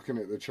looking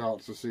at the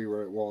charts to see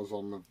where it was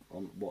on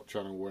what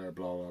channel where,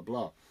 blah blah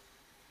blah.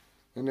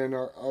 And then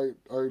I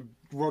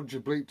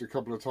Roger bleeped a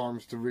couple of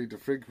times to read the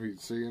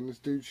frequency, and this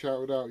dude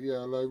shouted out,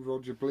 "Yeah, hello,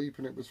 Roger bleep,"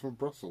 and it was from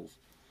Brussels.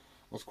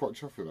 I was quite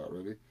chuffed with that,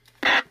 really.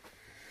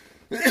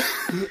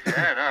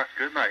 Yeah, no, that's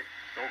good, mate.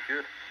 All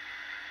good.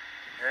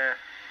 Yeah.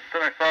 I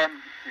don't know if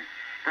is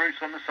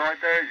Bruce on the side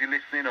there? Is he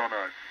listening or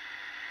no?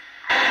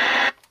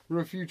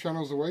 We're a few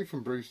channels away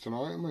from Bruce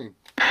tonight, aren't we?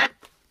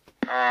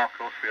 Oh, of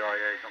course we are,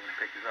 yeah. He's not going to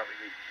pick us up, is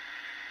he?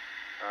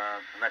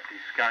 Unless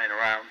he's scanning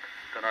around.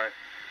 Don't know.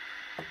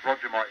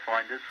 Roger might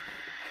find us.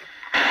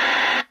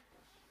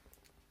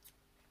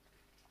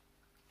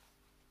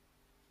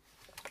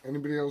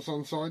 Anybody else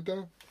on side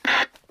there?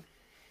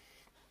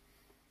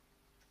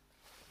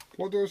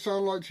 What do I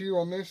sound like to you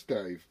on this,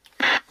 Dave?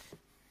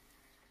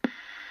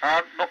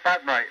 Not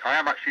bad, mate. I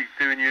am actually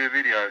doing you a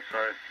video,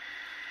 so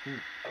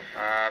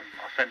I'll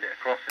send it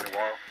across in a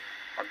while.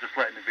 I'm just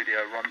letting the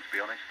video run, to be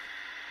honest.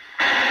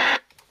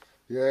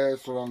 Yeah,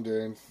 that's what I'm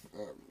doing.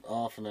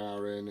 Half an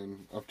hour in,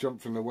 and I've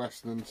jumped from the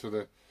Westland to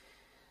the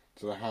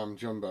Ham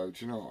Jumbo.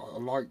 Do you know, I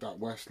like that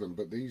Westland,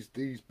 but these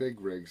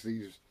big rigs,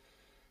 these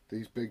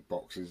big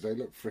boxes, they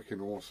look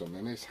freaking awesome,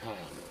 and it's Ham.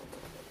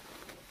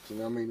 Do you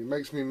know what I mean? It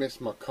makes me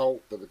miss my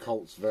Colt, but the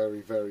Colt's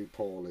very, very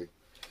poorly.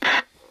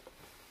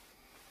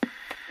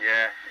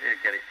 Yeah,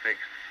 he'll get it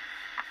fixed.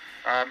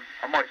 I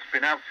might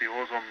spin out to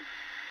yours on,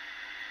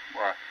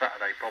 well,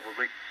 Saturday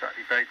probably.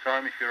 Saturday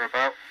daytime if you're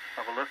about.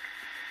 Have a look.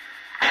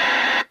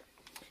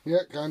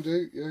 Yeah, can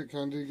do. Yeah,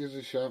 can do. Give us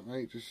a shout,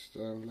 mate. Just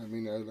let me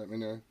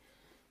know.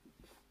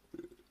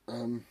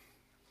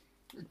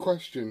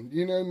 Question.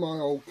 You know my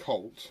old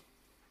Colt?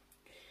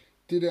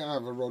 Did it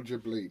have a Roger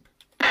bleep?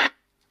 I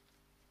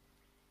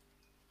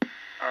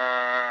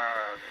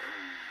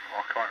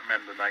can't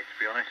remember, mate, to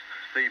be honest.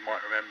 Steve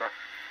might remember.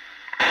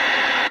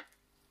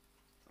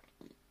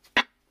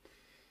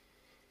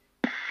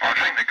 I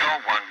think the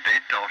gold one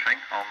did, I think.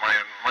 I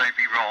may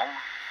be wrong.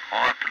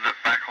 I'll have to look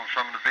back on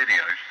some of the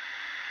videos.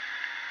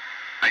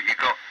 But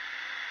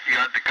you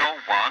had the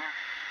gold one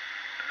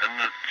and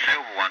the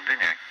silver one,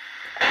 didn't you?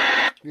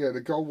 Yeah,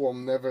 the gold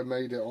one never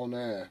made it on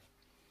air,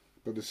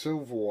 but the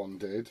silver one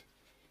did.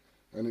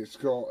 And it's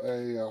got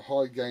a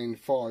high gain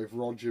 5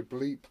 Roger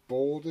bleep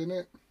board in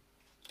it.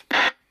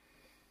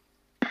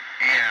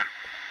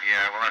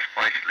 Yeah, well that's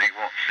basically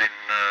what's in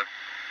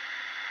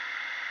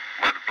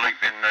well the bleep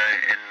in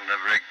the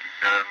rig,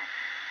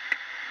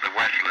 the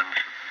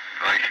Westland's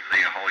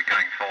basically a high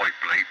gain 5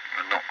 bleep,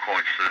 and not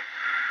quite so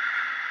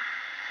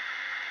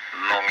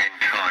long in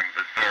tone,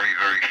 but very,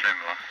 very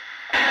similar.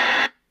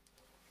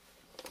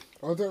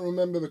 I don't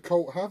remember the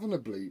Colt having a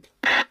bleep.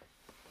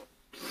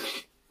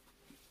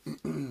 You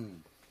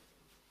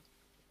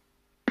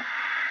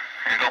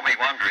got me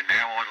wondering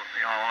now.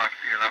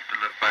 You'll have to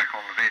look back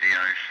on the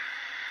videos.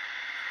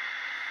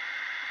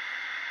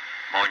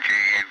 Mind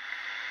you,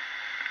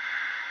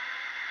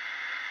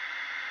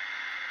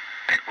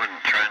 it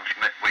wouldn't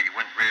transmit. Well, you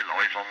wouldn't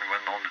realise on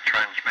the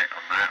transmit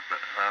on that,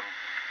 but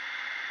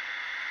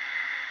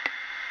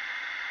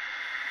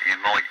you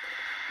might.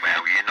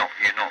 Well, you're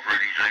not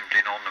really zoomed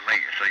in on the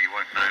meter, so you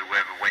won't know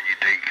whether when you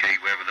dekey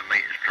whether the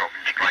meter's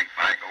dropping straight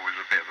back or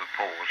there's a bit of a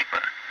pause.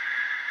 But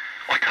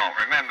I can't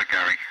remember,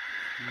 Gary.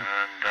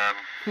 And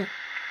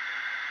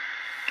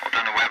I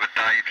don't know whether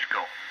Dave's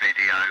got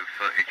video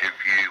footage of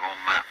you on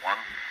that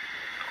one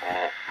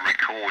or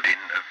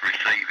recording of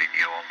receiving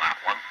you on that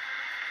one.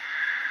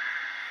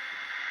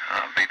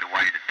 That'd be the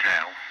way to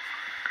tell,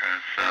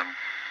 because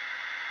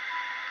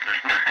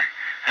there's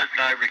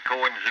no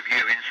recordings of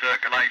you in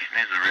circulation,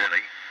 is there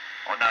really?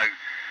 I know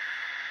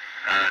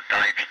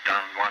Dave's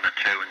done 1 or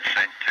 2 and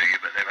sent to you,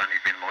 but they've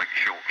only been like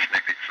short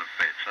snippets of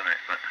bits, isn't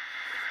it? But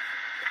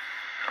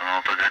I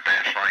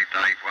dare say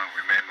Dave won't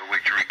remember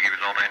which rig he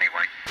was on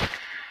anyway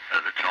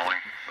at the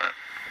time. But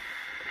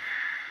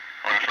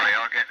like I say,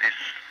 I'll get this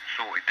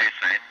sorted this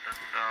end,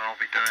 and I'll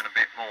be doing a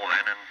bit more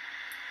then, and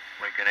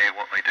we can hear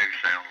what they do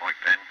sound like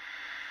then.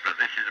 But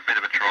this is a bit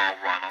of a trial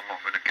run. I'm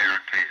not going to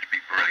guarantee it to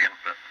be brilliant,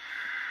 but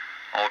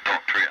I'll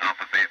doctor it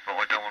up a bit. But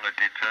I don't want to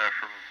deter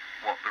from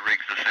what the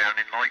rigs are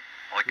sounding like.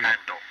 I can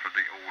doctor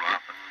it all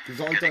up and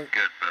get it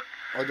good, but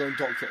I don't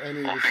doctor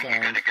any of the I think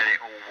you're sounds. going to get it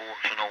all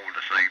warts and all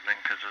this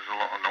evening, because there's a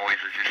lot of noise,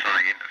 as you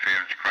say,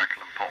 interference,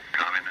 crackle and pop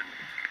coming, and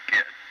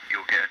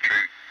you'll get a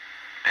true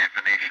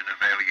definition of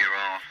how your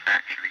arse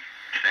actually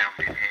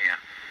sounding here.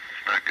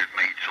 It's no good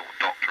me sort of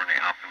doctoring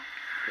it up and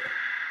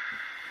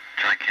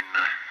taking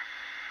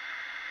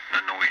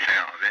the noise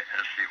out of it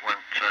as it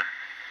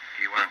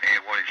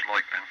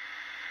like then.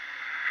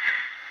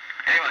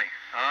 Anyway,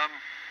 I'm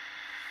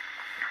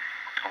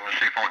going to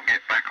see if I can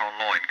get back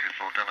online, because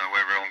I don't know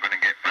whether I'm going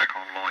to get back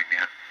online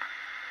yet.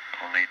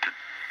 I'll need to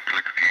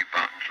click a few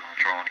buttons and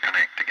try and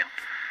connect again.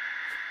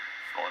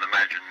 I'd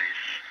imagine his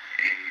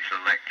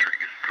electric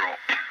has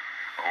dropped,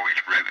 or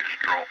his router's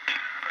dropped,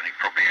 and he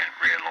probably ain't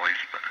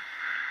realised, but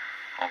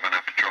I'm going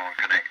to have to try and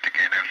connect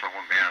again, else I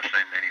won't be able to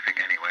send anything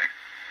anywhere.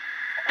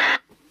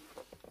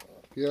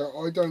 Yeah,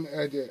 I don't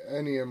edit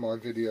any of my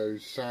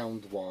videos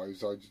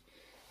sound-wise.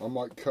 I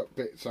might cut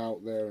bits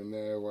out there and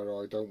there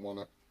where I don't want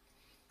to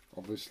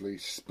obviously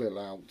spill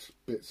out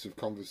bits of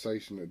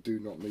conversation that do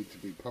not need to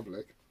be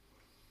public.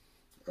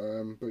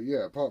 But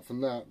yeah, apart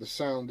from that, the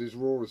sound is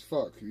raw as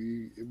fuck.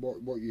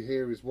 What you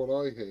hear is what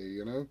I hear,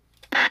 you know?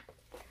 Yeah,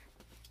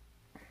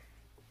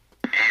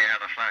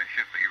 that's how it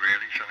should be,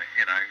 really, shouldn't it?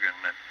 You know,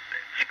 and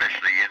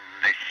especially in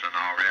this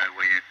scenario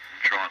where you're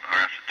trying to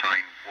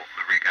ascertain what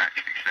the rig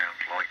actually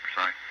sounds like,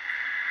 so...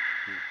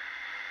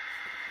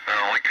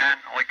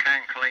 I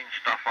can clean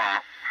stuff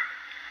up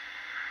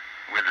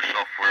with the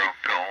software I've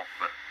got,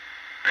 but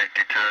it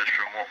deters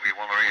from what we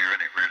want to hear,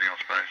 isn't it, really, I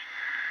suppose?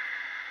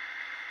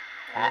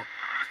 What?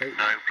 Yeah,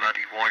 No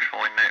bloody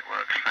Wi-Fi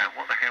networks found.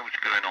 What the hell's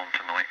going on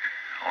tonight?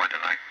 I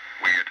don't know.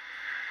 Weird.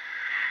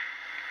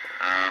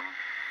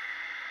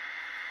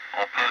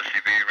 I'll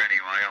persevere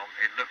anyway.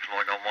 It looks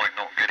like I might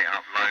not get it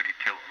uploaded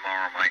till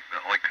tomorrow, mate,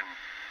 but I can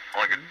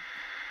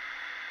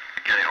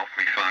get it off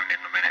my phone in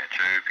a minute or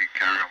two if you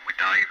carry on with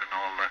Dave, and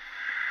I'll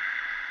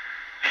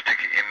stick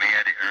it in my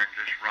editor and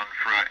just run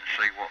through it and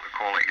see what the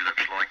quality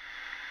looks like,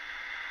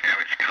 how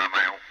it's come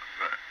out.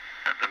 But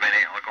at the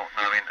minute I got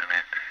no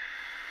internet,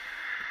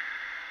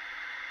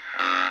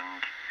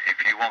 and if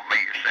you want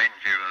me to send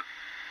you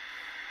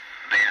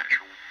the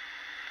actual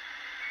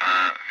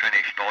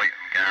finished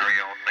item, Gary,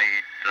 I'll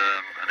need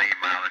an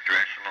email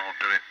address, and I'll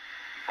do it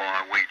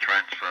via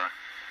WeTransfer.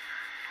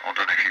 I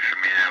don't know if you're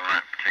familiar with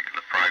that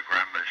particular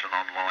program, but it's an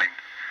online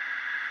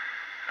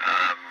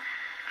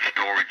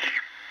storage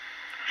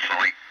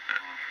site,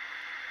 and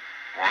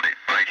what it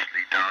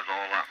basically does,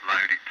 I'll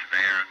upload it to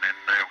there, and then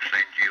they'll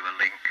send you a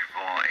link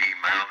via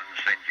email and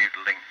send you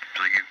the link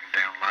so you can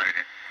download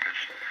it,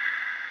 because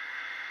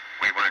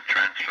we won't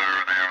transfer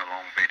an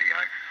hour-long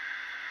video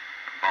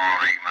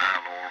via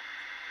email, or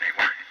it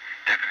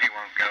definitely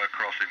won't go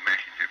across in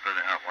Messenger, put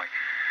it that way.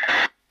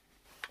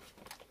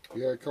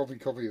 Yeah, copy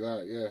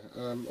that, yeah.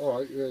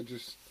 Alright, yeah,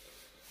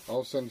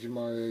 I'll send you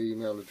my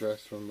email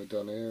address when we're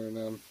done here,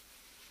 and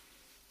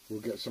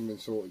we'll get something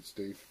sorted,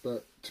 Steve.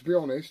 But to be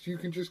honest, you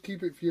can just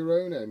keep it for your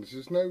own ends.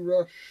 There's no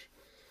rush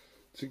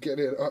to get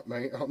it up,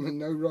 mate. I'm in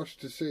no rush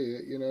to see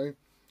it, you know.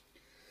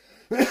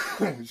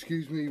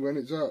 Excuse me, when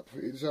it's up,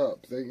 it's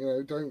up.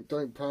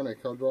 Don't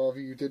panic. I'd rather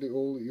you did it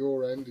all at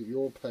your end, at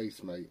your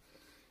pace, mate.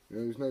 You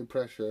know, there's no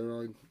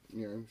pressure.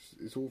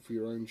 It's all for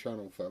your own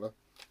channel, fella.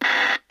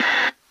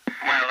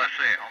 Well, that's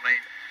it. I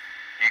mean,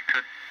 you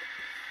could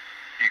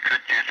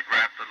just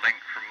grab the link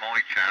from my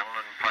channel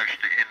and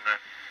post it in the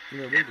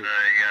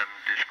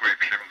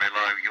description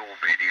below your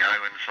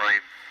video and say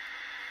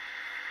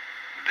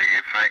the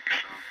effects,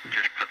 and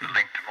just put the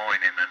link to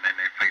mine in, and then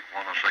if people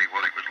want to see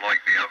what it was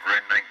like the other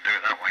end, they can do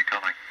it that way,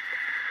 can't they?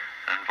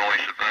 And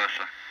vice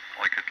versa.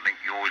 I could link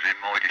yours in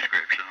my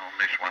description on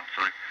this one,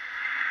 so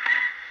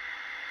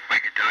we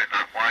could do it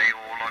that way,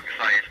 or like I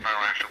say, it's no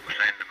hassle to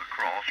send them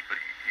across, but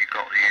you've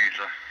got to use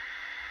a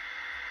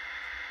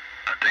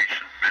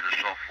decent bit of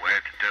software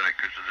to do it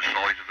because of the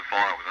size of the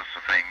file. That's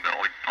the thing, that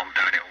I'm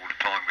doing it all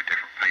the time with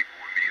different people,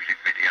 with music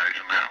videos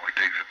and that I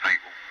do for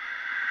people,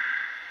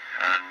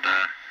 and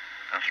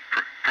that's a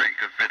pretty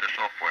good bit of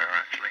software,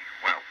 actually.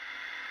 Well,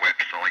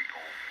 website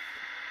or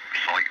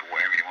site or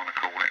whatever you want to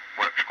call it,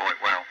 works quite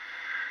well.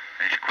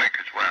 It's quick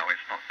as well.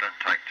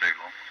 Doesn't take too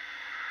long,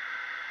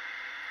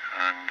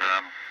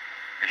 and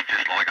it's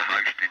just like a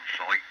hosting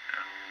site,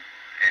 and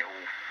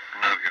it'll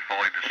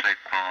notify the said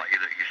party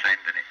that you're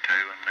sending it to,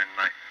 and then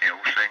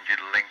it'll send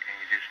you the link, and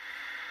you just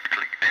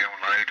click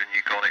download and you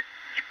got it.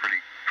 It's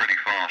pretty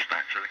fast,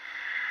 actually.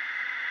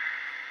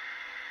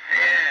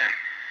 Yeah.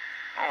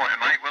 Alright,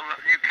 mate, well,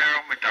 you carry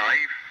on with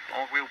Dave.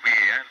 I will be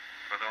here,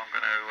 but I'm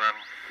going to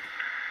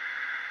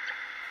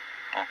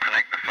I'll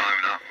connect the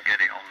phone up and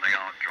get it on the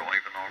hard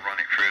drive, and I'll run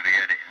it through the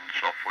editing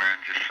software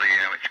and just see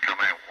how it's come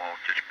out. I'll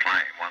just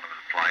play it in one of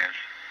the players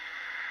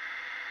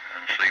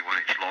and see what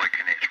it's like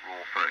in its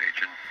raw footage,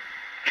 and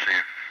see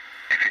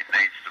if it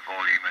needs the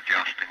volume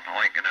adjusting.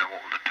 I ain't going to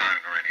alter the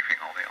tone or anything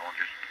on it. I'll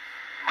just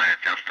may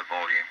adjust the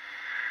volume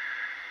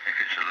if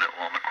it's a little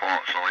on the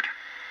quiet side.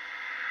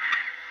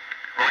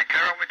 Right,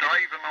 carry on with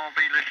Dave, and I'll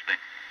be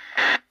listening.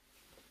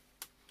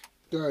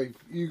 Dave,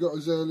 you got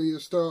as early a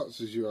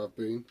starts as you have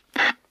been?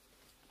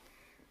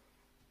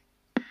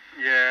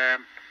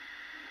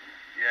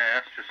 Yeah,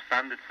 that's just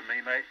standard for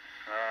me, mate.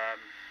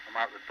 I'm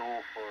out the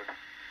door for, I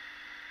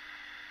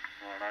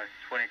don't know,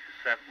 20 to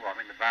 7. Well, I'm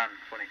in the van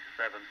 20 to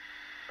 7.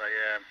 So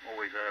yeah,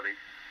 always early.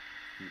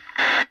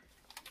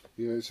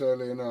 Yeah, it's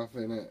early enough,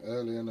 isn't it?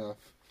 Early enough.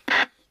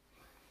 Yeah,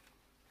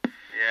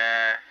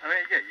 I mean,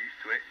 you get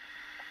used to it.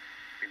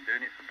 Been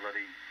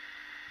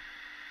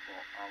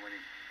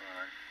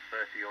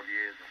odd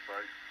years or so.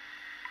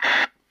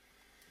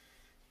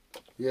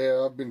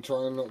 Yeah, I've been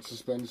trying not to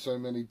spend so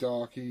many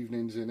dark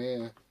evenings in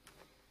here.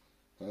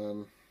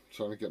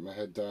 Trying to get my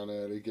head down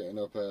early, getting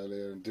up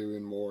earlier and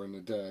doing more in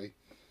the day.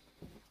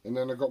 And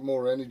then I've got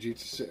more energy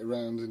to sit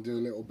around and do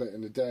a little bit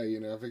in the day. You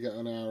know, if I get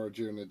an hour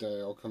during the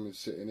day, I'll come and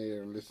sit in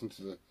here and listen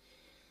to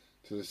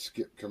the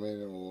skip come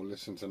in, or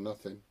listen to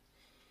nothing,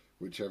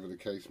 whichever the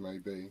case may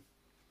be.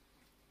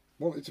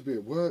 Wanted to be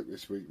at work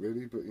this week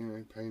really, but you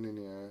know, pain in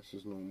the ass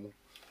as normal.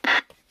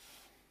 Yeah.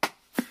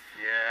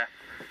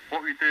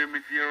 What were you doing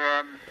with your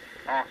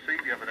RC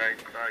the other day?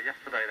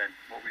 Yesterday then?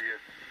 What were you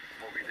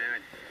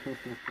doing?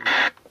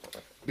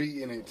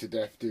 Beating it to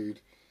death,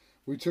 dude.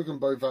 We took them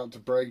both out to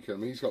break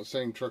them. He's got the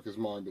same truck as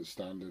mine, but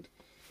standard.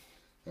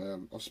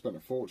 I've spent a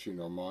fortune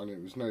on mine.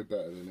 It was no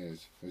better than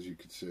his, as you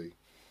could see.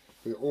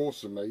 But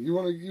awesome, mate.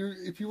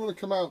 If you want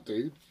to come out,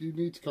 dude, you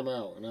need to come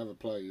out and have a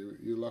play.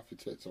 You laugh your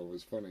tits off.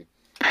 It's funny.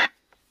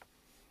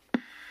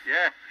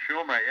 Yeah,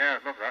 sure, mate. Yeah,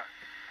 I'd love that.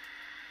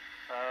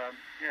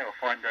 Yeah, we'll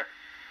find a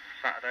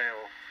Saturday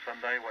or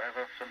Sunday,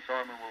 whatever,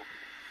 sometime, and we'll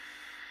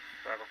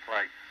have a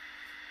play.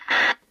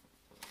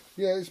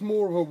 Yeah, it's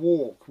more of a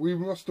walk. We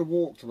must have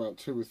walked about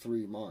 2 or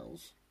 3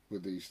 miles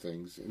with these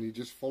things, and you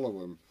just follow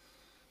them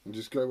and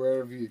just go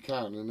wherever you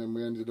can. And then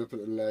we ended up at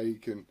a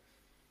lake, and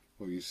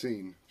well, you've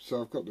seen.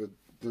 So I've got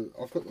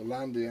I've got the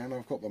Landy and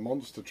I've got the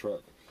monster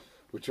truck,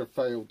 which I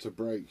failed to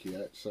break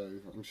yet. So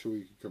I'm sure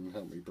you could come and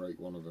help me break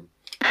one of them.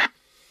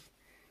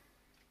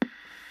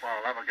 Well,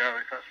 I'll have a go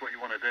if that's what you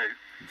want to do.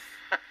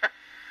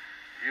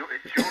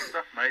 It's your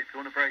stuff, mate. If you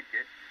want to break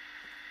it,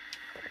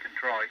 you can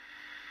try.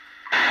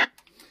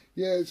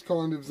 Yeah, it's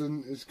kind of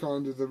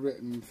the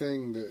written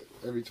thing that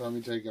every time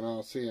you take an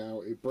RC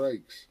out, it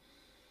breaks.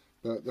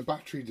 But the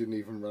battery didn't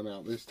even run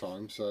out this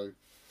time, so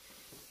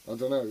I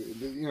don't know.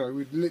 You know,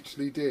 we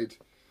literally did.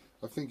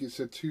 I think it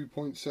said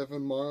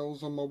 2.7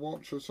 miles on my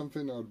watch or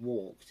something. I'd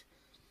walked,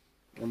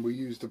 and we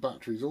used the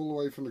batteries all the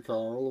way from the car,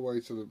 all the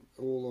way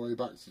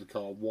back to the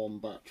car. One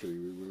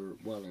battery. We were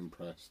well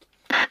impressed.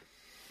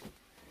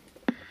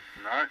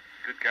 No,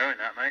 good going,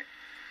 that, mate.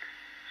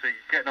 So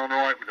you're getting on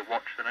alright with the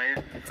watch, then, are you?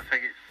 I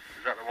think is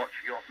that the watch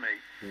you got off me?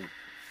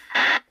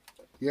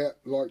 Yeah,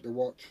 like the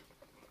watch.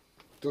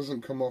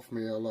 Doesn't come off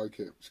me. I like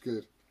it. It's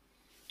good.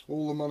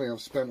 All the money I've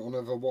spent on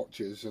other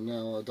watches, and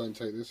now I don't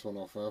take this one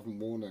off. I haven't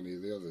worn any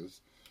of the others.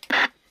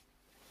 Have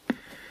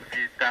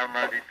you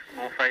downloaded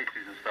more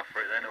faces and stuff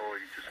for it then, or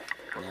you just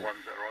got the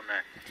ones that are on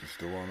there? Just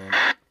the one on.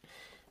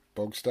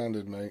 Bog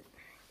standard, mate.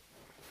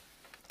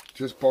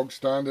 Just bog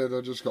standard.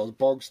 I just got a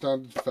bog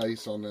standard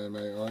face on there,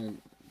 mate. I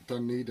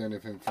don't need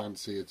anything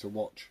fancier to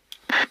watch.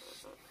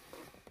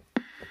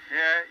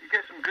 Yeah, you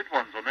get some good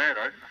ones on there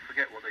though. I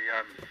forget what the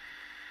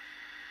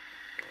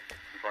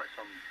it's like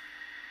some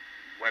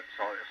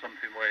website or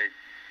something where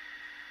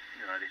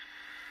you know these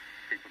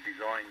people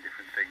design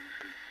different things.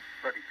 There's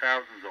bloody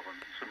thousands of them.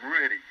 Some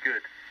really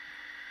good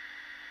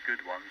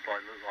ones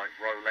like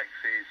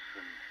Rolexes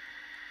and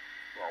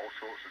well, all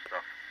sorts of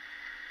stuff.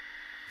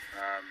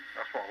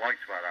 That's what I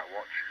liked about that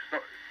watch. It's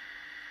not.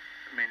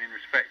 I mean, in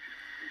respect,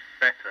 it's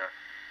better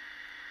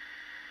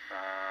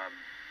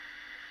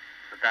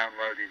for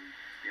downloading,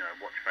 you know,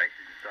 watch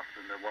faces and stuff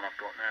than the one I've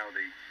got now,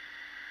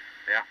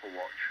 the Apple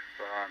Watch.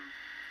 But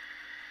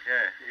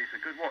yeah, it's a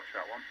good watch,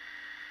 that one.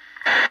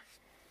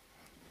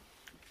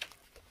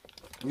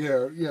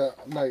 Yeah,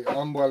 mate.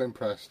 I'm well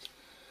impressed.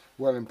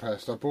 Well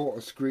impressed. I bought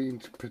a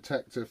screen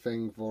protector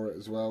thing for it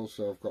as well,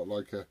 so I've got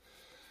like a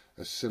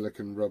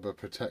silicone rubber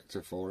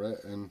protector for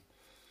it, and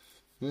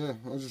yeah,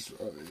 it's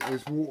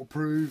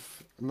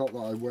waterproof. Not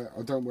that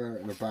I don't wear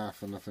it in a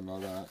bath or nothing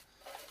like that,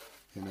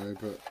 you know.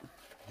 But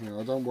you know,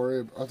 I don't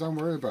worry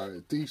about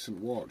it. Decent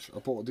watch. I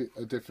bought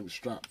a different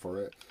strap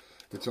for it.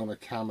 It's on a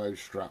camo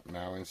strap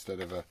now instead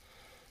of a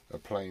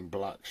plain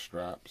black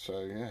strap.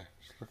 So yeah,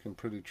 it's looking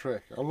pretty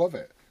trick. I love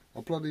it.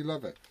 I bloody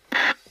love it.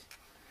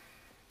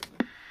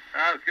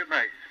 Oh, good,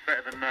 mate. It's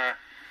better than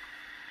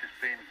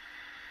just being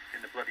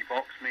in the bloody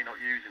box, me not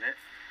using it.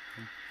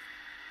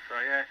 So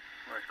yeah,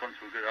 well, it's gone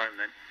to a good home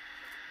then.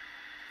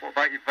 What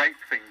about your vape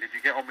thing? Did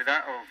you get on with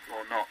that or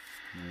not?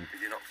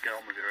 Did you not get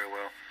on with it very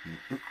well?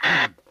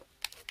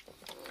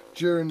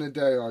 During the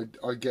day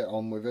I get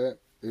on with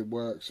it. It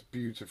works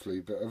beautifully,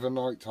 but over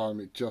night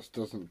time it just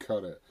doesn't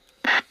cut it.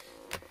 Yeah,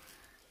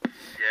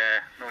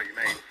 I know what you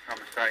mean. I'm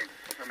the same.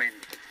 I mean,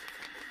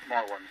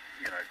 my one,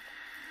 you know,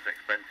 it's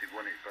expensive,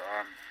 wasn't it?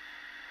 But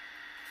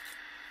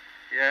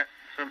yeah,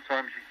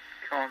 sometimes you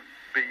can't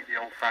beat the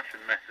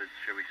old-fashioned methods,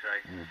 shall we say?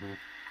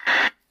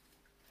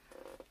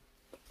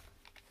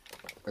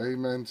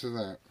 Amen to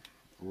that.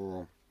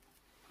 Or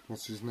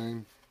what's his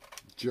name?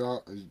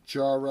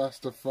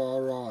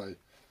 Rastafari,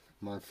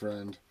 my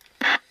friend.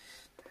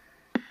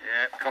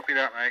 Yeah, copy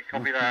that, mate.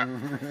 Copy that.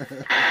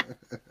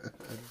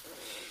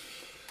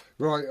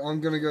 Right,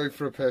 I'm gonna go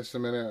for a piss a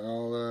minute.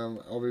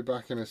 I'll be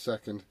back in a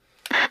second.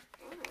 Yeah,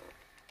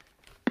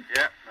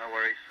 no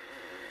worries.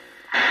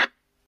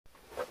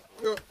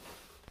 There's a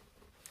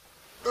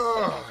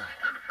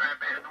fair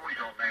bit of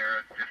noise on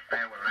there just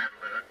now when I had a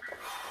look.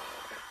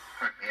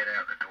 Poke my head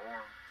out the door.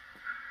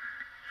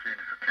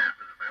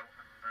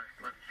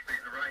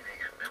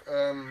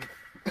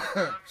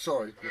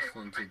 Sorry,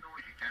 listening to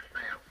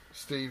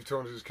Steve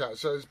talking to his cat.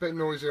 So it's a bit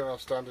noisy on our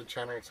standard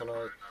channel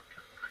tonight.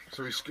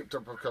 So we skipped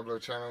up a couple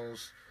of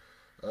channels.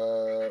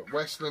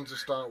 Westland to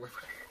start with.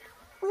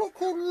 Look,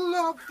 I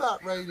love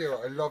that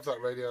radio. I love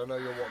that radio. I know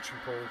you're watching,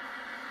 Paul.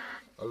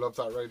 I love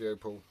that radio,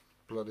 Paul.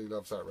 Bloody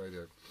love that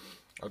radio.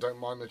 I don't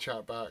mind the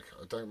chat back.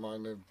 I don't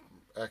mind the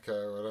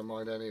echo. I don't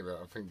mind any of it.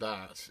 I think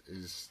that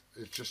is...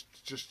 It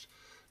just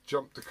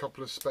jumped a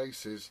couple of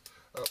spaces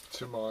up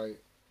to my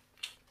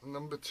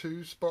number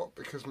 2 spot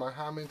because my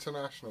Ham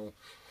International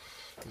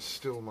is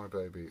still my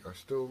baby. I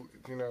still,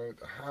 you know,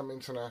 Ham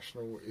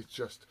International is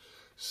just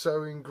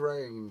so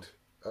ingrained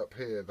up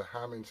here. The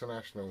Ham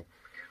International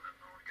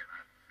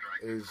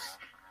is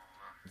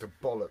the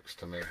bollocks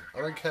to me.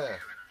 I don't care.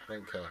 I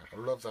don't care. I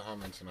love the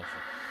Ham International.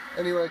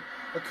 Anyway,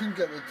 I couldn't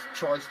get the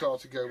TriStar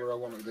to go where I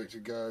wanted it to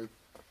go.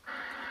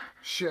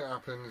 Shit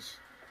happens.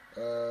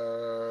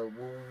 We'll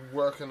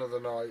work another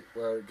night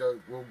where it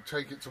goes. We'll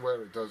take it to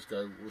where it does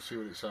go. We'll see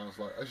what it sounds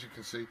like. As you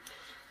can see,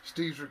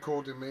 Steve's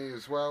recording me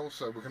as well,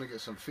 so we're going to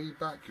get some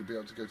feedback. You'll be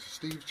able to go to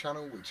Steve's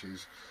channel, which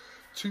is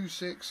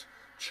 26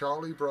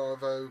 Charlie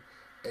Bravo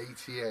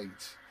 88.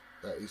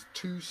 That is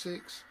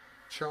 26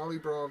 Charlie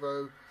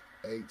Bravo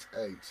 88.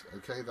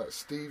 Okay, that's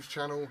Steve's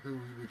channel, who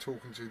we'll be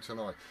talking to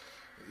tonight.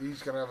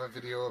 He's going to have a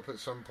video up at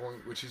some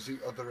point, which is the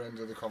other end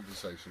of the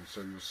conversation.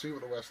 So you'll see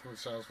what the Westland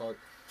sounds like.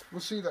 We'll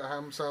see that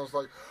Ham sounds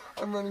like.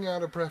 I'm running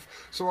out of breath,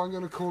 so I'm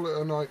going to call it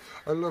a night.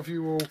 I love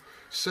you all.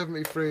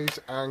 73s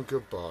and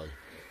goodbye.